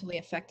fundamentally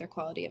affect their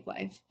quality of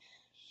life.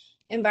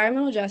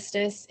 Environmental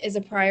justice is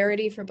a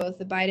priority for both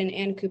the Biden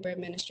and Cooper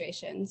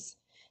administrations.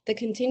 The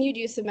continued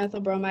use of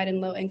methyl bromide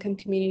in low-income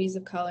communities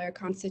of color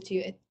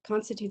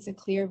constitutes a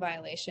clear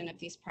violation of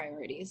these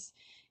priorities,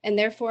 and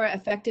therefore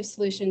effective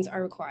solutions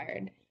are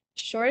required.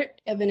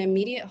 Short of an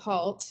immediate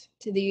halt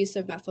to the use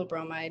of methyl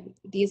bromide,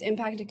 these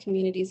impacted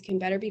communities can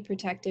better be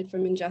protected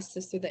from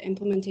injustice through the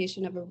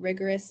implementation of a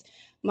rigorous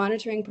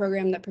monitoring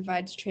program that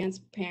provides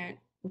transparent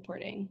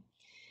reporting.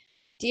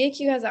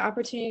 DAQ has the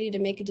opportunity to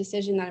make a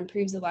decision that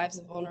improves the lives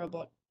of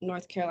vulnerable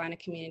North Carolina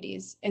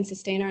communities and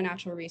sustain our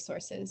natural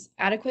resources.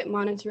 Adequate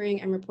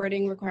monitoring and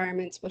reporting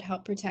requirements would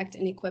help protect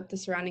and equip the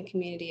surrounding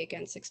community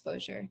against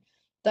exposure.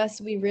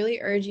 Thus, we really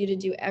urge you to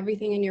do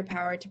everything in your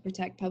power to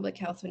protect public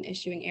health when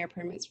issuing air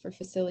permits for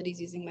facilities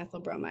using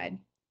methyl bromide.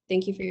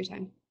 Thank you for your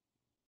time.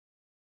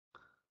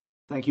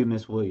 Thank you,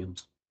 Ms.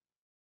 Williams.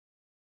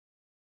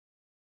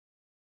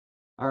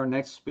 Our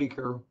next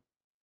speaker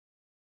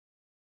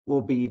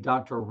will be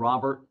Dr.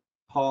 Robert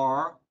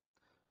Parr,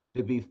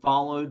 to be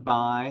followed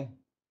by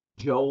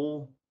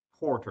Joel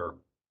Porter.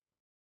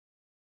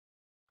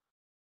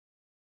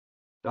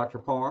 Dr.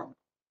 Parr.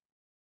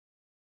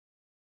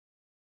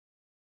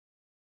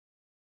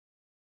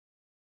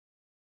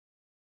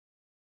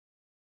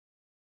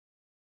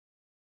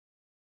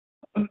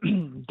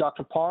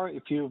 Dr. Parr,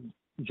 if you've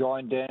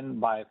joined in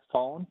by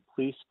phone,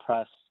 please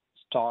press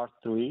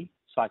 *3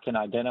 so I can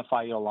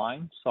identify your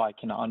line so I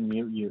can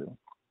unmute you.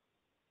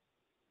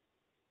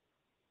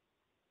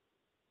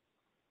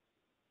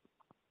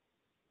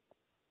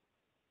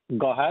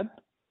 Go ahead.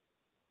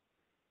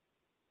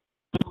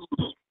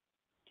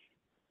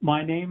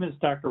 My name is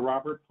Dr.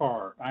 Robert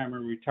Parr. I am a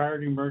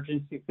retired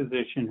emergency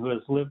physician who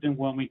has lived in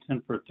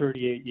Wilmington for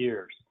 38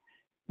 years.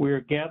 We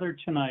are gathered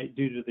tonight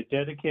due to the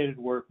dedicated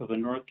work of the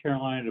North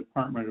Carolina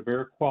Department of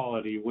Air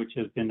Quality, which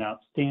has been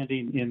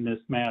outstanding in this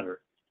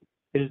matter.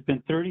 It has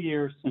been 30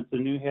 years since the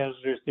new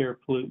hazardous air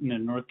pollutant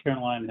in North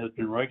Carolina has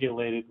been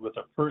regulated with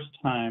a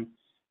first-time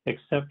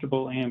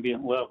acceptable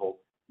ambient level,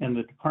 and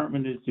the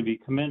department is to be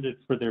commended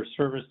for their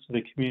service to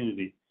the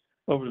community.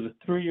 Over the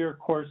 3-year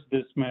course of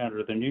this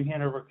matter, the New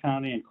Hanover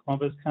County and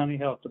Columbus County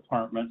Health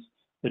Departments,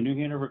 the New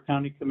Hanover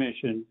County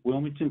Commission,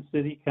 Wilmington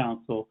City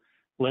Council,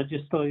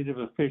 legislative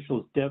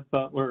officials Deb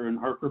Butler and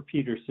Harper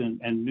Peterson,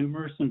 and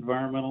numerous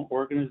environmental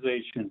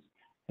organizations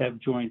have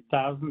joined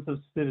thousands of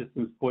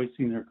citizens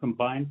voicing their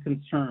combined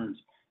concerns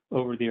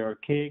over the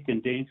archaic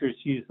and dangerous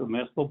use of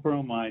methyl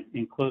bromide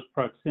in close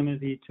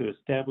proximity to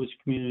established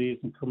communities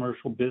and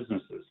commercial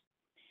businesses.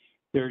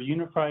 Their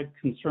unified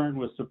concern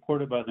was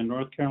supported by the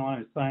North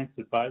Carolina Science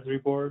Advisory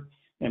Board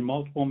and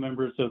multiple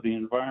members of the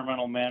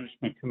Environmental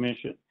Management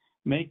Commission.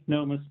 Make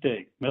no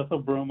mistake, methyl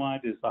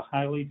bromide is a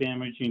highly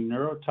damaging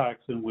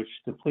neurotoxin which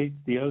depletes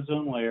the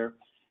ozone layer,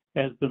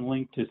 has been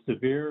linked to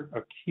severe,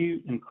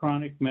 acute, and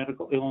chronic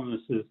medical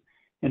illnesses,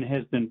 and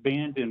has been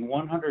banned in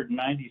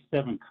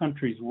 197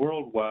 countries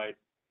worldwide,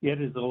 yet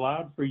is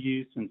allowed for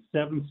use in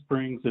 7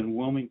 Springs and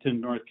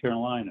Wilmington, North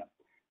Carolina.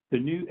 The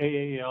new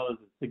AAL is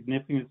a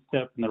significant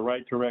step in the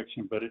right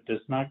direction, but it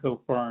does not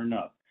go far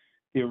enough.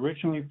 The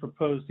originally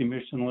proposed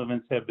emission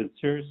limits have been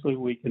seriously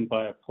weakened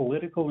by a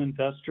political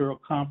industrial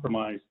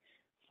compromise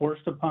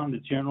forced upon the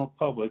general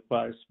public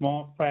by a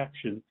small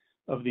fraction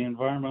of the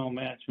Environmental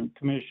Management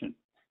Commission.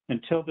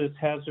 Until this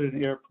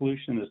hazardous air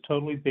pollution is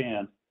totally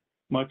banned,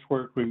 much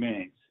work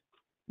remains.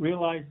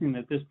 Realizing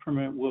that this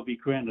permit will be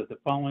granted, the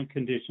following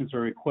conditions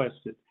are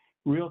requested.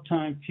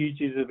 Real-time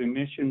fugitive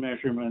emission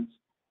measurements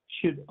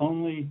should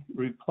only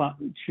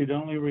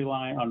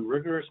rely on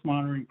rigorous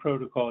monitoring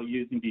protocol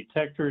using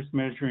detectors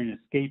measuring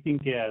escaping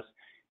gas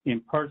in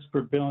parts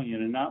per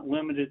billion and not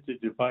limited to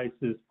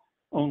devices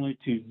only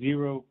to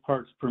 0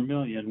 parts per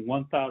million,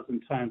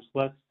 1,000 times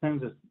less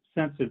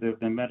sensitive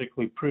than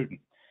medically prudent.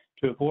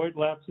 To avoid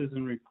lapses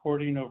in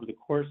reporting over the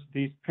course of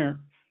these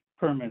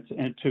permits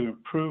and to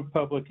improve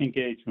public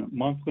engagement,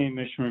 monthly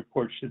emission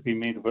reports should be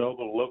made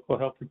available to local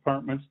health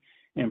departments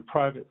and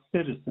private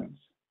citizens.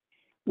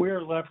 We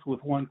are left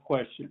with one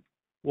question.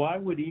 Why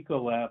would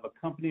Ecolab, a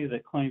company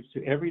that claims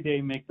to every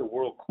day make the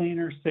world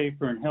cleaner,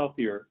 safer, and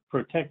healthier,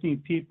 protecting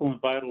people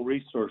and vital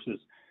resources,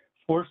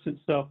 force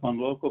itself on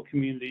local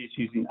communities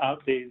using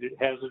outdated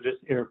hazardous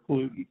air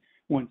pollutant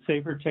when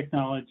safer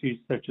technologies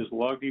such as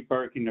log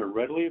debarking are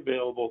readily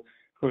available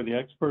for the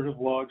export of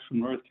logs from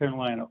North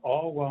Carolina,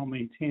 all while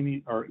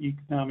maintaining our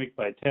economic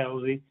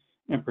vitality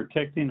and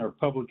protecting our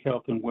public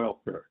health and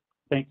welfare?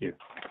 Thank you.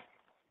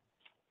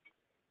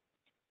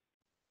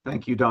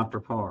 Thank you,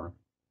 Dr. Parr.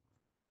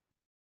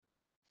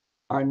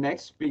 Our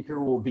next speaker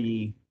will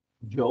be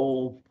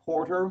Joel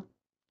Porter,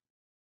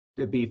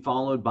 to be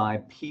followed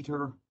by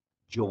Peter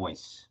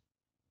Joyce.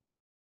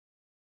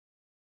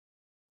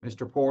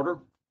 Mr. Porter?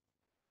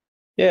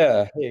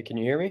 Yeah, hey, can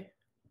you hear me?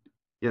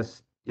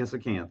 Yes, I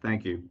can.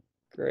 Thank you.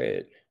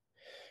 Great.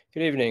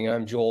 Good evening.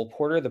 I'm Joel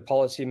Porter, the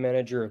Policy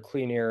Manager of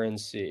Clean Air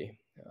NC.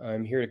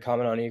 I'm here to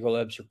comment on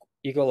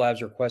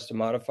Ecolab's request to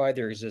modify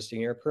their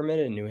existing air permit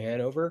in New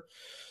Hanover,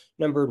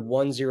 numbered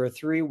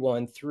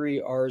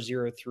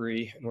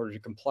 10313R03, in order to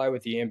comply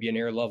with the ambient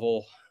air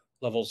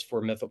levels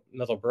for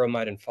methyl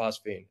bromide and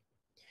phosphine.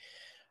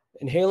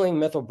 Inhaling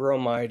methyl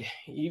bromide,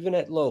 even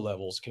at low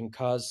levels, can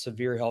cause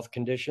severe health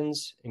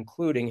conditions,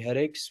 including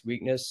headaches,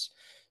 weakness,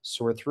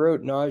 sore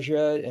throat,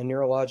 nausea, and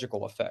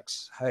neurological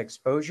effects. High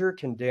exposure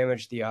can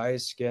damage the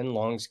eyes, skin,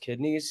 lungs,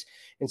 kidneys,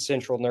 and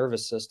central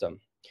nervous system.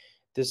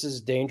 This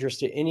is dangerous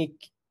to any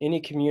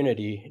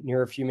community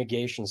near a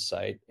fumigation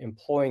site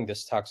employing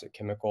this toxic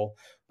chemical,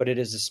 but it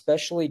is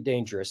especially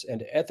dangerous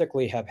and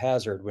ethically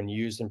haphazard when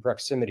used in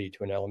proximity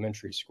to an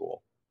elementary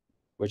school,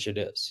 which it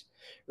is.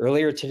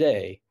 Earlier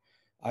today,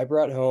 I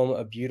brought home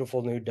a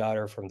beautiful new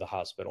daughter from the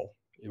hospital.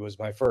 It was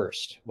my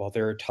first. While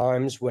there are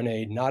times when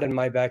a not in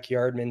my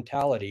backyard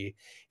mentality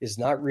is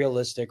not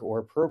realistic or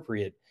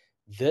appropriate,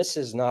 this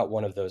is not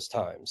one of those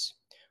times.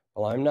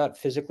 While I'm not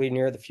physically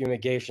near the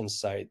fumigation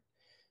site,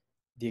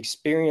 the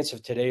experience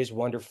of today's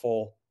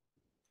wonderful,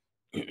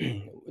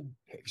 the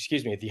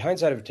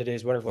hindsight of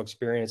today's wonderful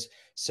experience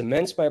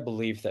cements my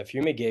belief that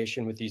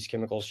fumigation with these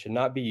chemicals should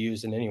not be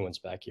used in anyone's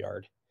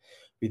backyard.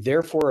 We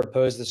therefore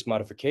oppose this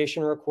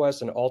modification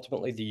request, and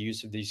ultimately the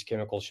use of these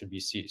chemicals should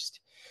be ceased.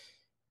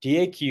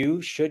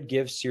 DAQ should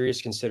give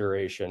serious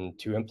consideration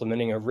to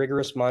implementing a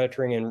rigorous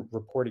monitoring and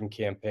reporting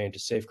campaign to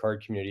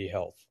safeguard community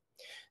health.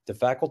 The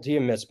faculty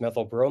emits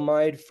methyl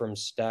bromide from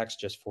stacks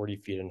just 40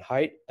 feet in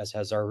height, as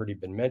has already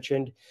been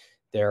mentioned.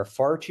 They are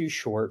far too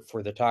short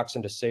for the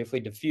toxin to safely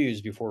diffuse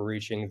before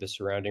reaching the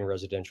surrounding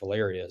residential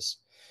areas.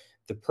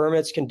 The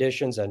permit's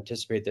conditions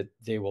anticipate that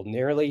they will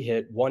nearly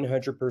hit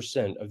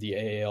 100% of the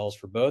AALs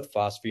for both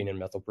phosphine and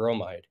methyl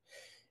bromide.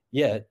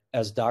 Yet,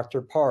 as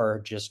Dr. Parr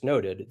just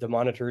noted, the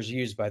monitors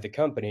used by the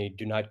company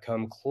do not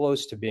come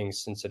close to being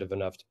sensitive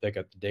enough to pick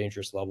up the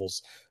dangerous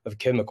levels of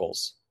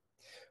chemicals.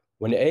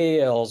 When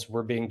AALs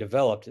were being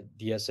developed,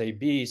 the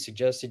SAB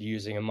suggested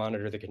using a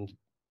monitor that can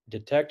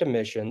detect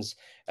emissions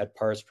at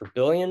parts per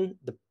billion.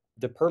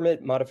 The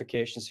permit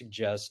modification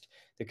suggests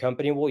the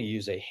company will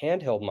use a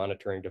handheld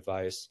monitoring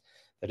device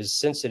that is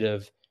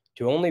sensitive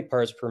to only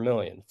parts per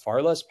million,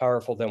 far less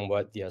powerful than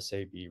what the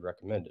SAB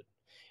recommended.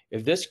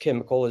 If this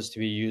chemical is to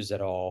be used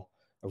at all,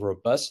 a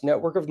robust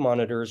network of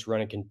monitors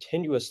running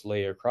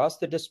continuously across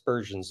the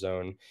dispersion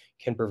zone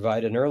can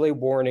provide an early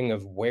warning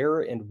of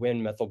where and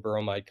when methyl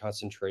bromide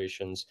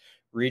concentrations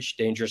reach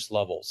dangerous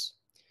levels.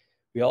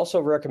 We also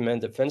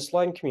recommend that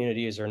fence-line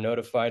communities are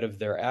notified of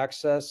their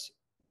access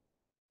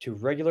to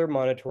regular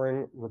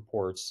monitoring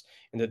reports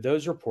and that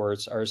those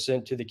reports are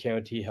sent to the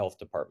county health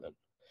department.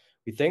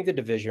 We thank the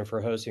division for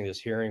hosting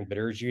this hearing, but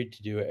urge you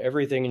to do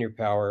everything in your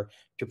power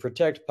to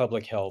protect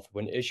public health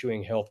when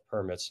issuing health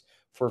permits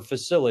for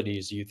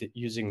facilities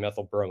using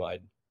methyl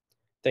bromide.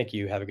 Thank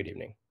you. Have a good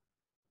evening.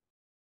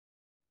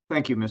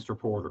 Thank you, Mr.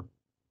 Porter.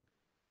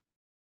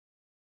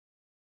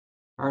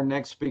 Our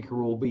next speaker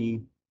will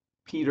be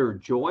Peter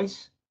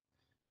Joyce,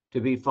 to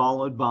be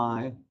followed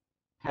by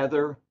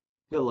Heather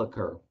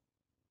Hilliker.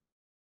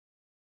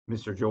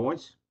 Mr.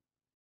 Joyce?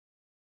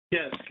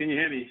 Yes, can you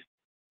hear me?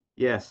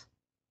 Yes.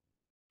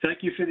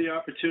 Thank you for the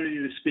opportunity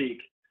to speak.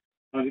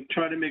 I'm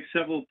trying to make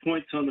several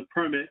points on the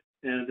permit,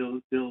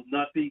 and they'll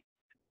not be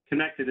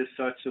connected as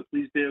such, so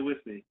please bear with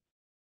me.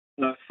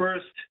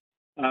 First,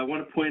 I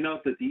want to point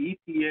out that the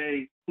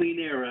EPA Clean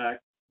Air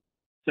Act,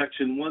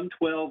 Section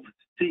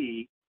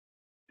 112C,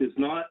 does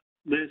not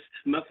list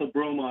methyl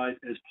bromide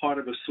as part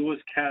of a source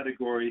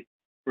category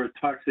for a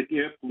toxic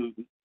air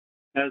pollutant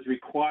as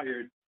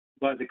required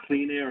by the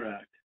Clean Air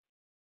Act.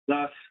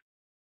 Thus,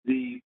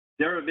 the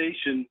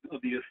derivation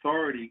of the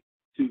authority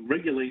to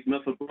regulate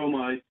methyl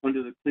bromide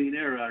under the Clean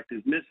Air Act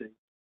is missing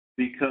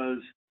because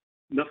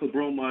methyl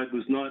bromide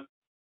was not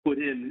put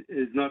in,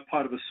 is not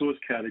part of a source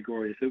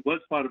category. If it was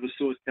part of a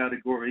source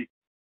category,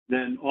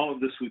 then all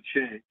of this would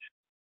change.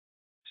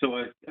 So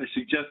I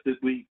suggest that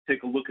we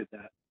take a look at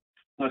that.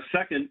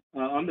 Second,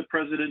 I'm the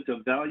president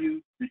of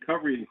Value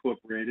Recovery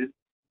Incorporated.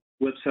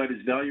 Website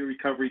is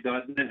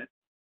valuerecovery.net.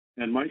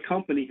 And my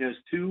company has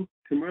 2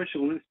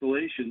 commercial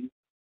installations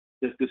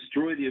that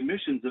destroy the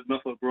emissions of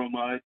methyl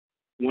bromide,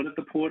 one at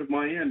the Port of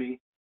Miami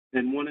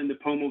and one in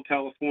Nipomo,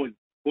 California.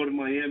 Port of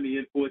Miami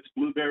imports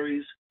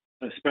blueberries,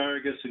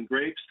 asparagus, and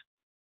grapes.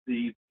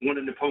 The one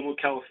in Nipomo,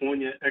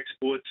 California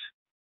exports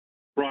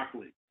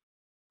broccoli.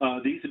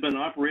 These have been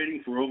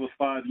operating for over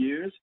 5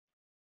 years.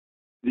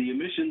 The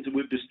emissions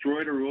we've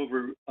destroyed are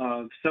over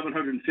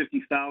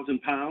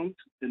 750,000 pounds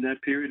in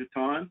that period of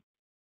time.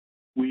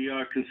 We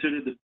are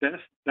considered the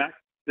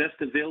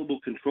best available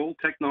control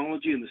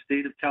technology in the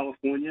state of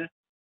California,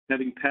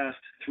 having passed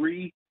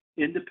 3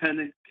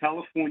 independent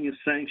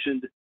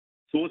California-sanctioned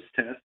source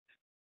tests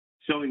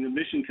showing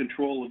emission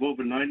control of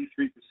over 93%.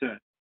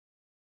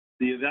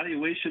 The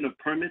evaluation of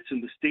permits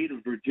in the state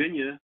of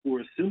Virginia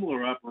for a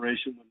similar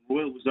operation when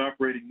Royal was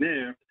operating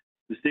there,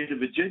 the state of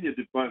Virginia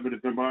Department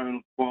of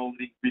Environmental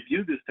Quality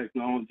reviewed this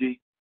technology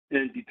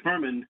and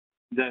determined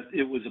that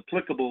it was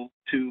applicable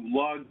to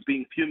logs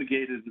being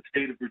fumigated in the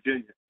state of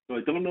Virginia. So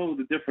I don't know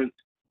the difference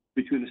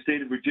between the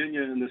state of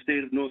Virginia and the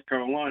state of North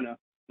Carolina,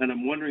 and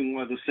I'm wondering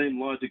why the same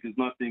logic is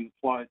not being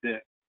applied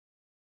there.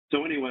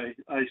 So anyway,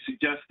 I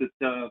suggest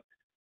that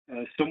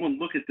someone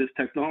look at this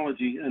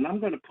technology, and I'm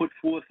going to put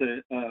forth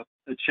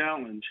a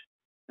challenge,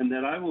 and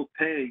that I will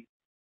pay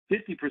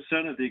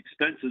 50% of the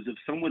expenses of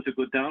someone to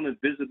go down and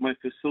visit my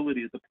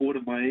facility at the Port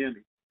of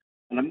Miami.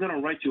 And I'm going to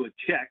write you a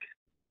check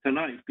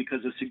tonight because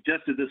I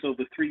suggested this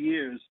over 3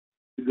 years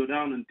to go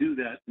down and do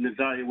that and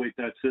evaluate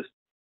that system.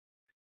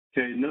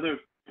 Okay, another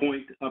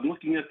point, I'm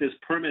looking at this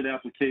permit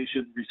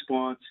application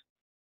response,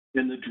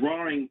 and the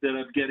drawing that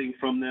I'm getting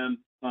from them,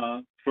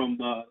 from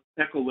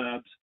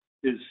Ecolab,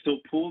 is so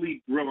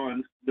poorly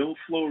drawn, no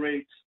flow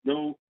rates,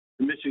 no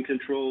emission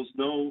controls,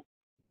 no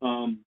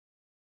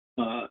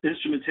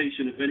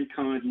instrumentation of any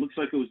kind. It looks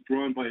like it was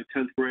drawn by a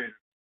 10th grader.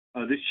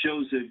 This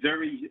shows a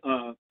very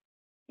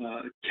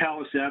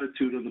callous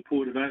attitude on the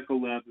part of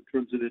Ecolab in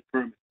terms of their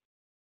permit.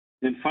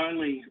 And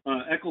finally,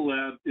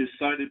 Ecolab is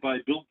cited by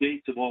Bill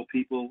Gates, of all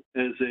people,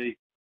 as a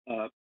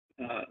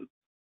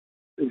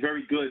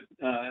very good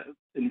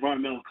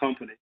environmental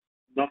company.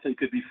 Nothing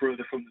could be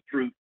further from the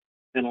truth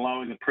in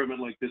allowing a permit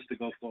like this to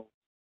go forward.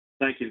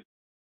 Thank you.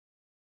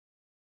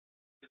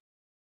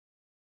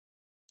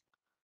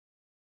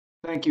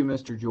 Thank you,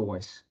 Mr.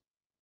 Joyce.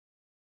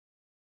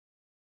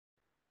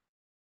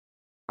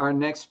 Our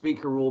next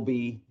speaker will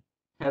be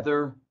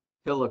Heather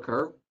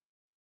Hilliker,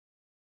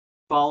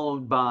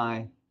 followed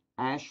by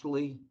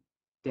Ashley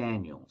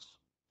Daniels.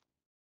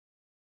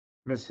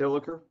 Ms.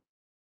 Hilliker?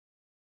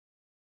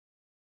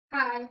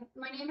 Hi,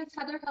 my name is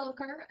Heather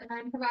Hilliker, and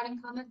I'm providing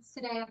comments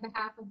today on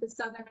behalf of the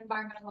Southern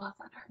Environmental Law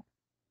Center.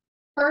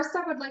 First,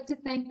 I would like to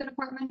thank the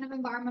Department of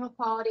Environmental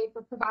Quality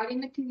for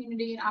providing the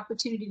community an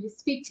opportunity to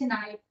speak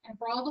tonight and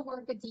for all the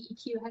work that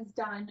DEQ has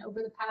done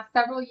over the past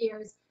several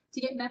years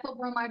to get methyl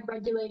bromide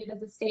regulated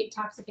as a state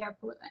toxic air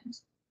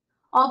pollutant.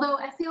 Although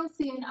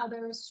SELC and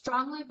others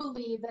strongly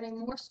believe that a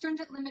more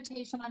stringent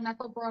limitation on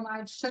methyl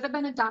bromide should have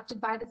been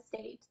adopted by the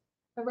state,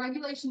 the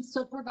regulation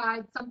still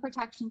provides some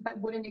protections that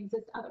wouldn't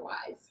exist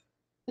otherwise.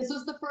 This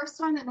was the first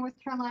time that North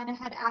Carolina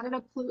had added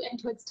a pollutant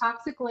to its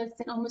toxic list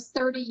in almost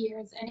 30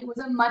 years, and it was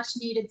a much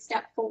needed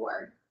step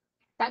forward.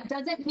 That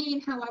doesn't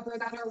mean, however,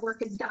 that our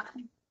work is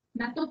done.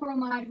 Methyl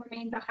bromide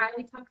remains a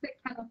highly toxic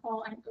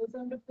chemical and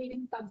ozone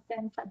depleting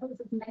substance that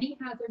poses many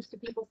hazards to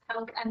people's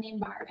health and the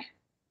environment.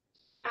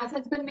 As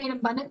has been made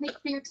abundantly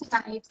clear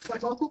tonight,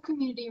 the local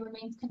community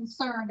remains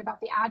concerned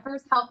about the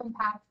adverse health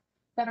impacts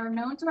that are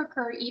known to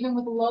occur even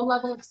with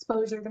low-level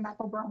exposure to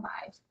methyl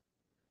bromide.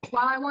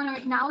 While I want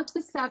to acknowledge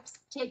the steps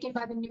taken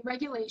by the new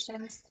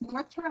regulations,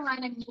 North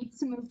Carolina needs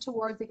to move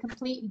towards a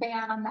complete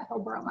ban on methyl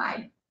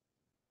bromide.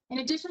 In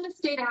addition to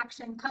state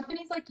action,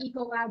 companies like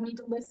Ecolab need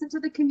to listen to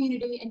the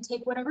community and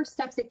take whatever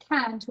steps it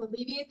can to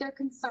alleviate their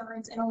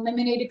concerns and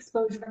eliminate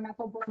exposure to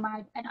methyl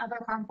bromide and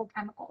other harmful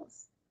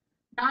chemicals.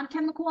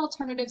 Non-chemical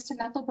alternatives to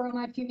methyl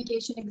bromide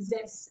fumigation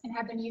exist and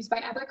have been used by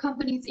other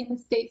companies in the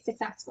state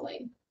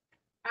successfully.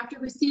 After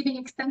receiving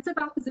extensive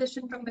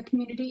opposition from the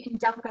community in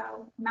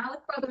Delco,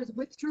 Malik Brothers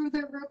withdrew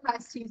their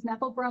request to use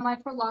methyl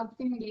bromide for log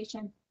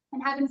fumigation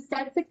and have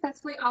instead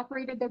successfully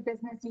operated their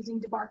business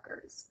using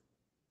debarkers.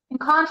 In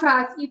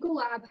contrast,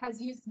 Ecolab has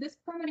used this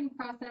permitting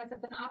process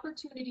as an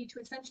opportunity to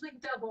essentially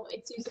double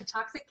its use of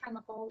toxic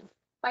chemicals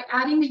by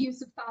adding the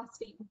use of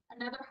phosphine,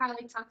 another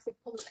highly toxic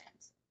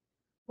pollutant.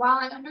 While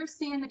I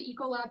understand that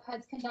Ecolab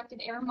has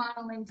conducted air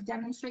modeling to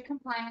demonstrate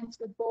compliance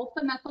with both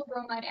the methyl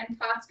bromide and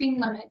phosphine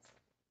limits,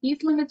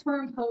 these limits were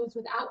imposed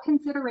without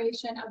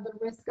consideration of the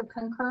risk of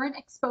concurrent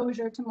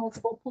exposure to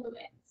multiple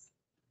pollutants.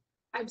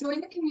 I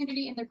join the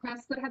community in the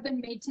requests that have been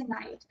made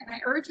tonight, and I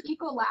urge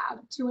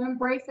Ecolab to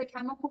embrace a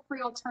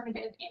chemical-free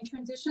alternative and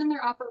transition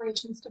their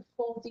operations to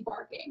full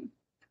debarking.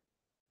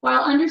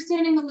 While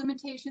understanding the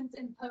limitations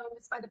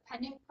imposed by the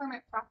pending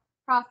permit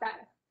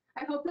process,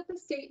 I hope that the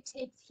state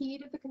takes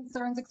heed of the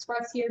concerns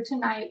expressed here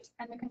tonight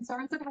and the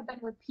concerns that have been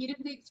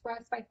repeatedly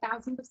expressed by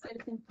thousands of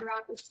citizens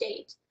throughout the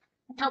state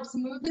and helps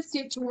move the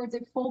state towards a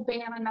full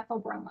ban on methyl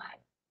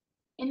bromide.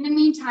 In the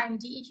meantime,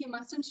 DEQ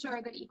must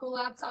ensure that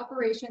Ecolab's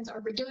operations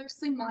are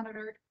rigorously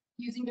monitored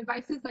using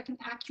devices that can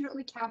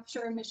accurately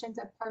capture emissions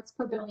at parts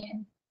per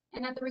billion,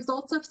 and that the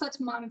results of such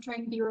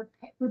monitoring be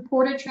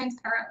reported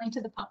transparently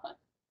to the public.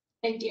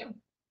 Thank you.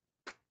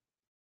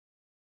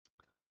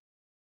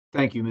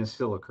 Thank you, Ms.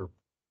 Hilliker.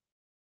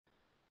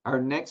 Our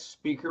next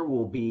speaker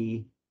will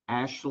be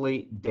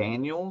Ashley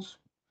Daniels,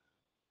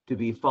 to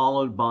be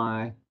followed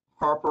by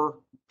Harper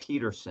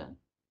Peterson.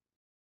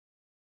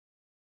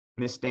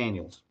 Ms.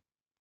 Daniels.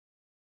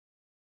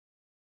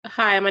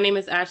 Hi, my name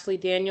is Ashley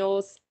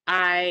Daniels.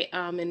 I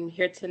am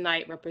here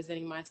tonight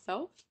representing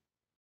myself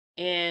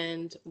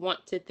and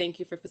want to thank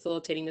you for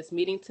facilitating this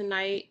meeting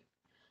tonight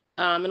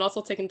and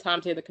also taking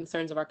time to hear the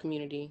concerns of our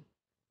community.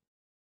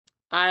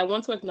 I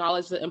want to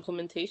acknowledge the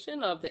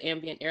implementation of the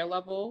ambient air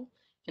level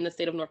in the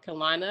state of North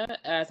Carolina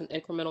as an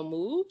incremental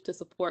move to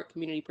support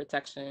community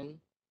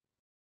protection.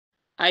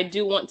 I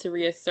do want to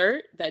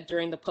reassert that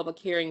during the public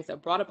hearings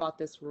that brought about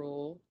this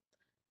rule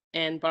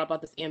and brought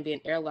about this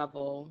ambient air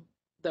level,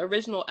 the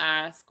original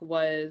ask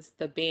was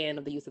the ban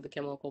of the use of the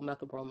chemical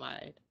methyl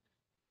bromide.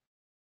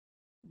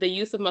 The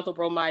use of methyl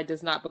bromide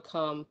does not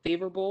become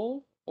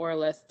favorable or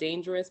less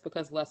dangerous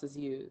because less is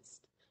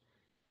used.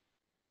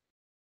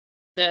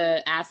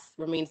 The ask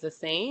remains the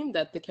same,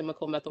 that the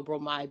chemical methyl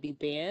bromide be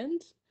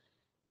banned,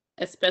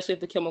 especially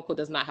if the chemical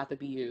does not have to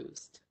be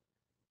used.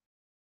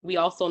 We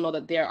also know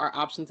that there are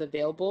options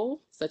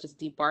available, such as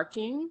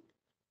debarking,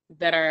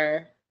 that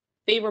are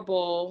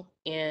favorable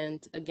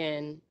and,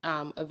 again,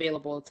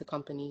 available to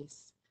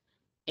companies.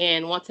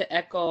 And want to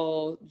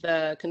echo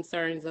the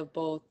concerns of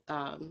both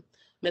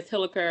Ms.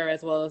 Hilliker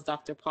as well as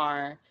Dr.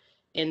 Parr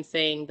in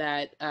saying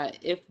that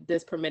if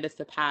this permit is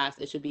to pass,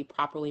 it should be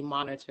properly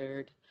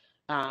monitored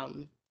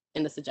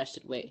in the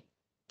suggested way.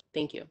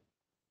 Thank you.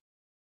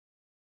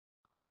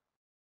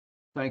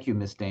 Thank you,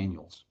 Ms.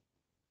 Daniels.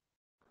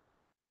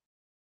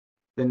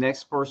 The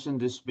next person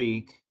to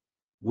speak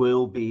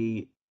will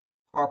be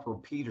Harper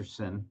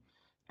Peterson,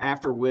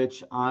 after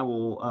which I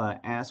will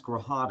ask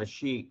Rahada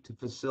Sheikh to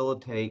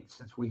facilitate,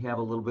 since we have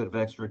a little bit of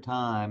extra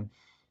time,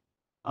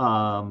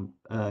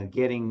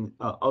 getting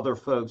other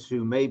folks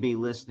who may be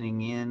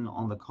listening in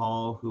on the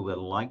call who would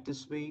like to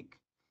speak.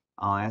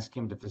 I'll ask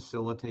him to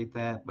facilitate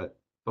that, but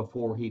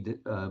before he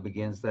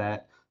begins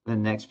that, the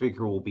next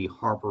speaker will be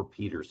Harper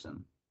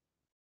Peterson.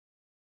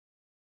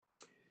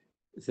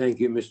 Thank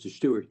you, Mr.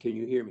 Stewart. Can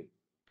you hear me?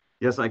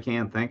 Yes, I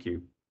can. Thank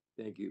you.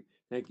 Thank you.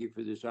 Thank you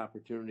for this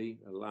opportunity,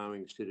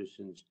 allowing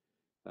citizens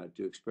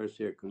to express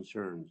their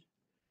concerns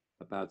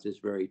about this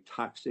very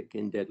toxic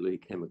and deadly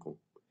chemical.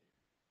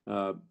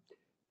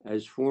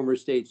 As former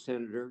state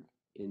senator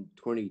in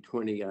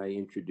 2020, I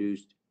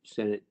introduced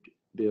Senate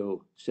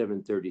Bill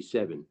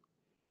 737,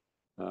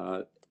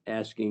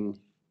 asking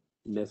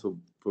methyl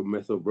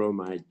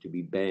bromide to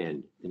be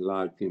banned in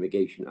log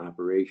fumigation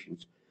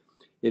operations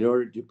in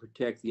order to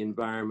protect the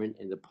environment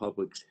and the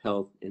public's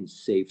health and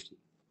safety.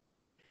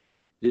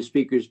 The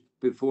speakers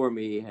before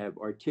me have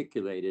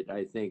articulated,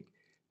 I think,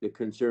 the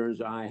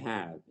concerns I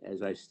have,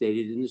 as I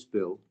stated in this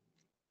bill,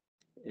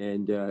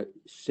 and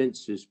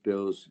since this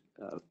bill's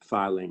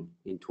filing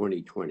in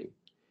 2020.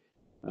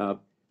 I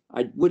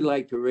would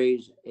like to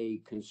raise a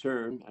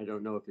concern. I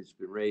don't know if it's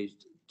been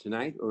raised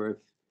tonight or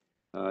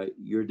if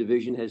your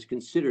division has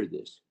considered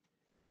this,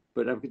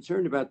 but I'm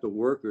concerned about the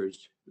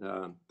workers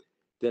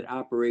that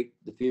operate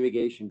the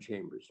fumigation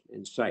chambers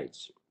and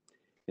sites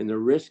and the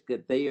risk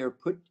that they are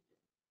put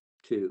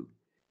to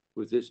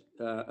with this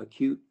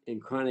acute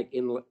and chronic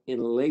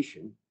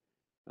inhalation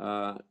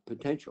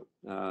potential.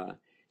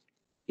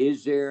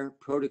 Is there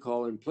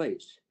protocol in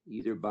place,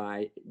 either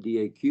by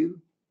DAQ,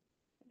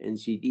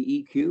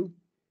 NCDEQ,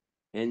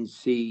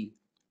 NC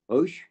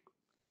OSH,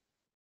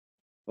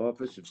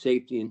 Office of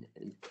Safety,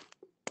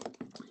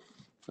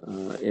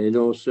 and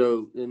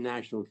also the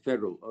National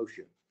Federal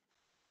OSHA?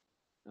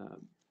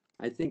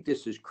 I think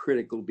this is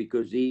critical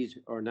because these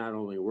are not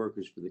only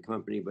workers for the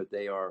company, but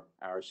they are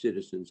our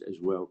citizens as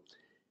well.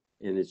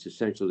 And it's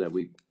essential that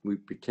we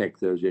protect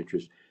those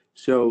interests.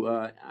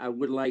 So I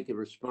would like a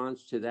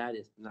response to that,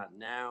 if not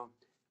now.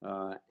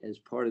 As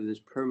part of this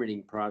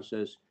permitting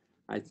process,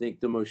 I think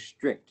the most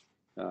strict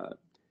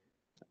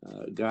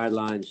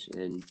guidelines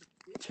and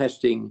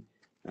testing,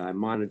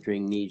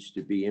 monitoring needs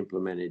to be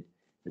implemented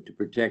to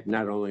protect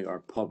not only our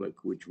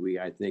public, which we,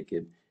 I think,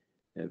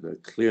 have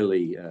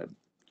clearly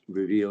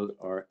revealed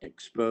are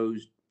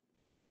exposed,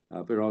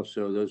 but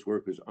also those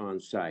workers on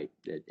site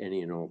at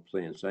any and all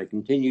plants. I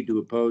continue to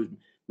oppose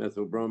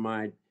methyl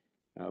bromide.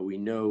 We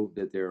know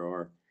that there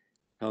are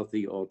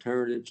healthy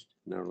alternatives,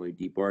 not only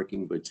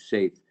debarking, but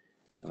safe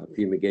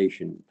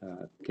fumigation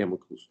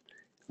chemicals.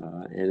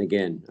 And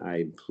again, I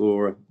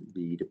implore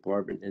the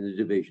department and the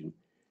division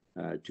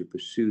to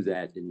pursue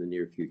that in the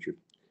near future.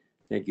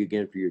 Thank you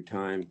again for your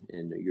time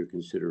and your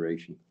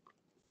consideration.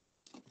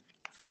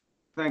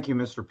 Thank you,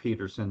 Mr.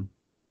 Peterson.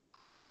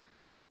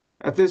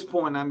 At this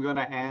point, I'm going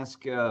to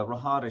ask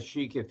Rahat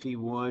Ashik if he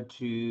would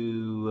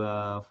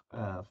to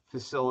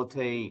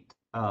facilitate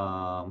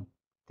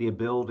the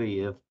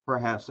ability of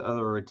perhaps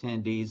other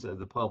attendees of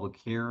the public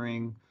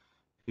hearing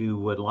who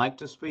would like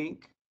to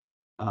speak.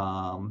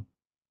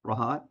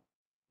 Rahat?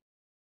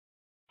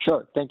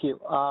 Sure, thank you.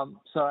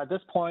 So at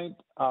this point,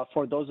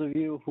 for those of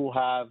you who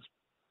have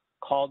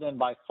called in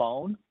by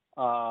phone,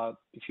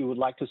 if you would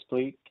like to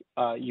speak,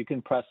 you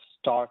can press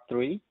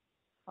 *3.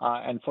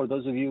 And for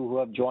those of you who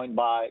have joined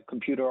by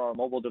computer or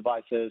mobile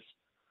devices,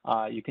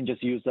 you can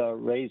just use the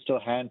raise a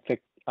hand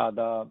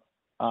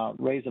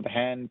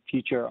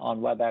feature on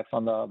WebEx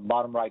on the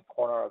bottom right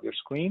corner of your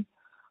screen.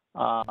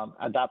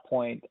 At that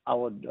point, I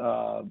would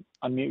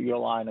unmute your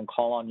line and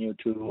call on you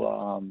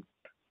to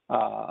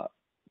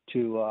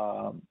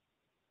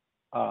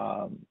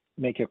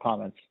make your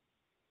comments.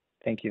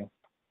 Thank you.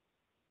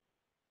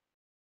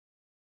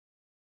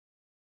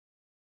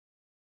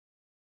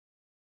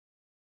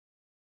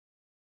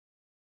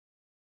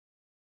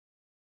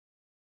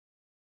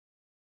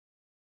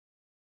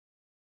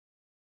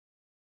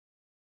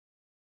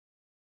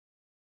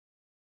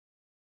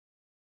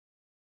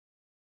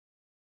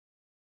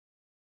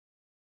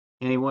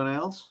 Anyone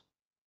else?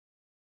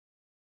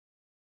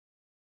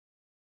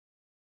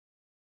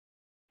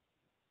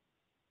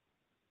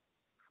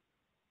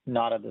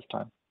 Not at this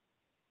time.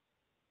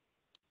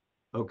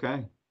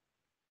 Okay.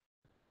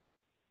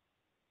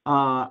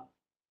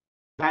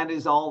 That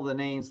is all the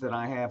names that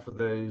I have for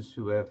those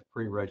who have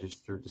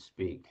pre-registered to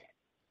speak.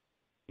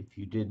 If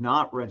you did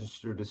not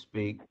register to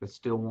speak, but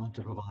still want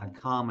to provide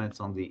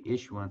comments on the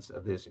issuance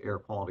of this air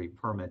quality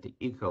permit to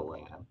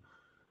Ecolab,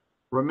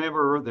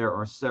 remember there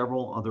are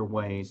several other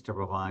ways to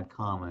provide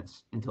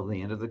comments until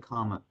the end of the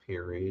comment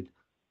period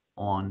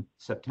on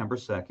September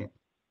 2nd,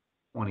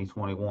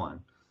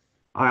 2021.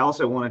 I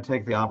also want to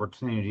take the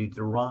opportunity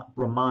to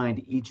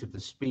remind each of the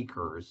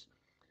speakers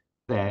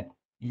that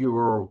you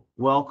are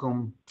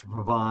welcome to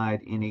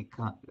provide any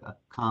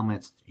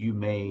comments you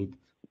made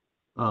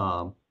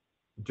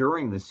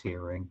during this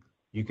hearing.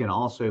 You can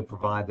also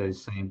provide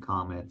those same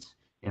comments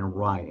in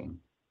writing.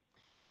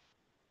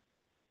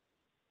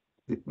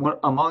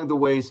 Among the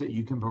ways that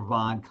you can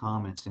provide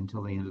comments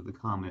until the end of the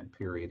comment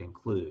period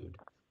include,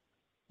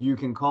 you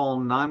can call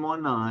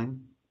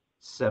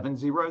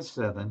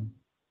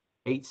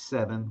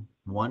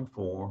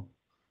 919-707-8714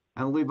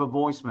 and leave a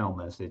voicemail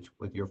message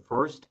with your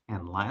first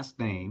and last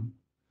name,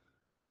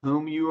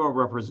 whom you are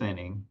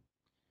representing,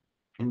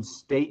 and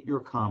state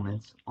your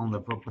comments on the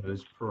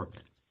proposed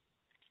permit.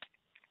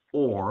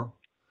 Or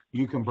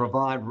you can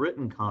provide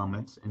written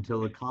comments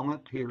until the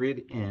comment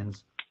period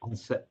ends on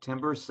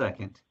September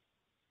 2nd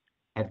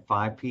at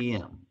 5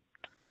 p.m.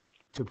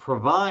 To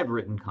provide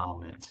written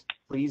comments,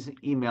 please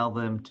email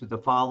them to the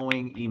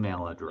following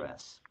email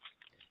address: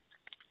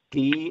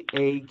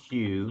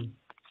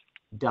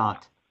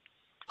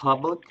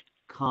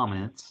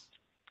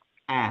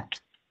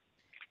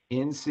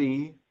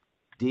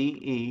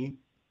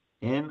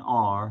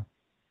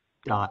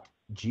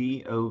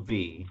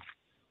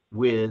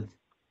 with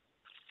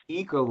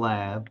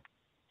Ecolab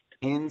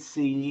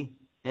NCSPA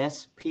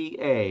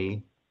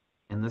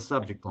in the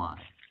subject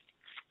line.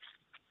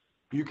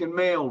 You can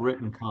mail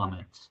written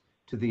comments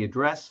to the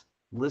address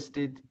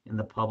listed in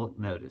the public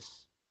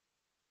notice.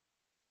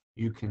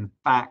 You can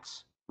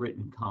fax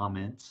written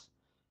comments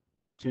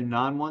to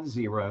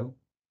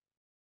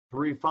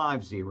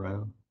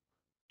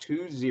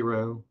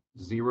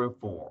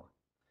 910-350-2004.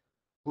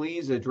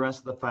 Please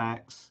address the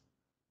fax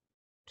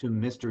to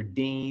Mr.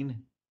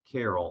 Dean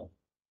Carroll.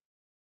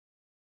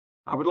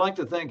 I would like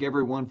to thank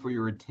everyone for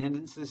your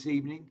attendance this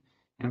evening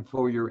and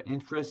for your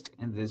interest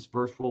in this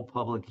virtual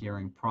public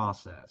hearing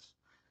process.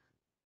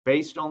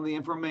 Based on the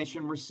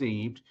information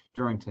received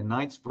during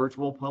tonight's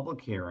virtual public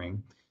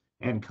hearing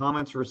and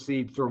comments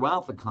received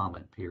throughout the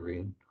comment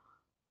period,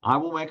 I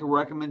will make a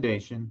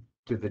recommendation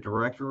to the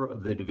Director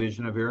of the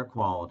Division of Air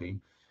Quality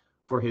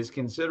for his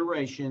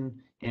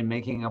consideration in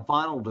making a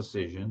final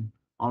decision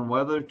on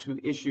whether to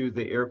issue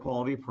the air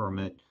quality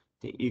permit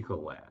to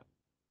Ecolab.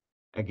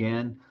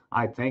 Again,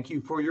 I thank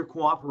you for your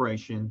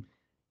cooperation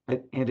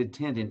and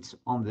attendance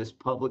on this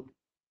public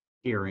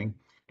hearing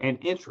and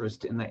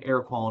interest in the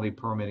air quality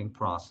permitting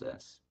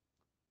process.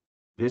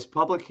 This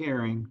public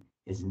hearing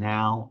is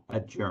now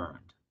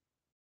adjourned.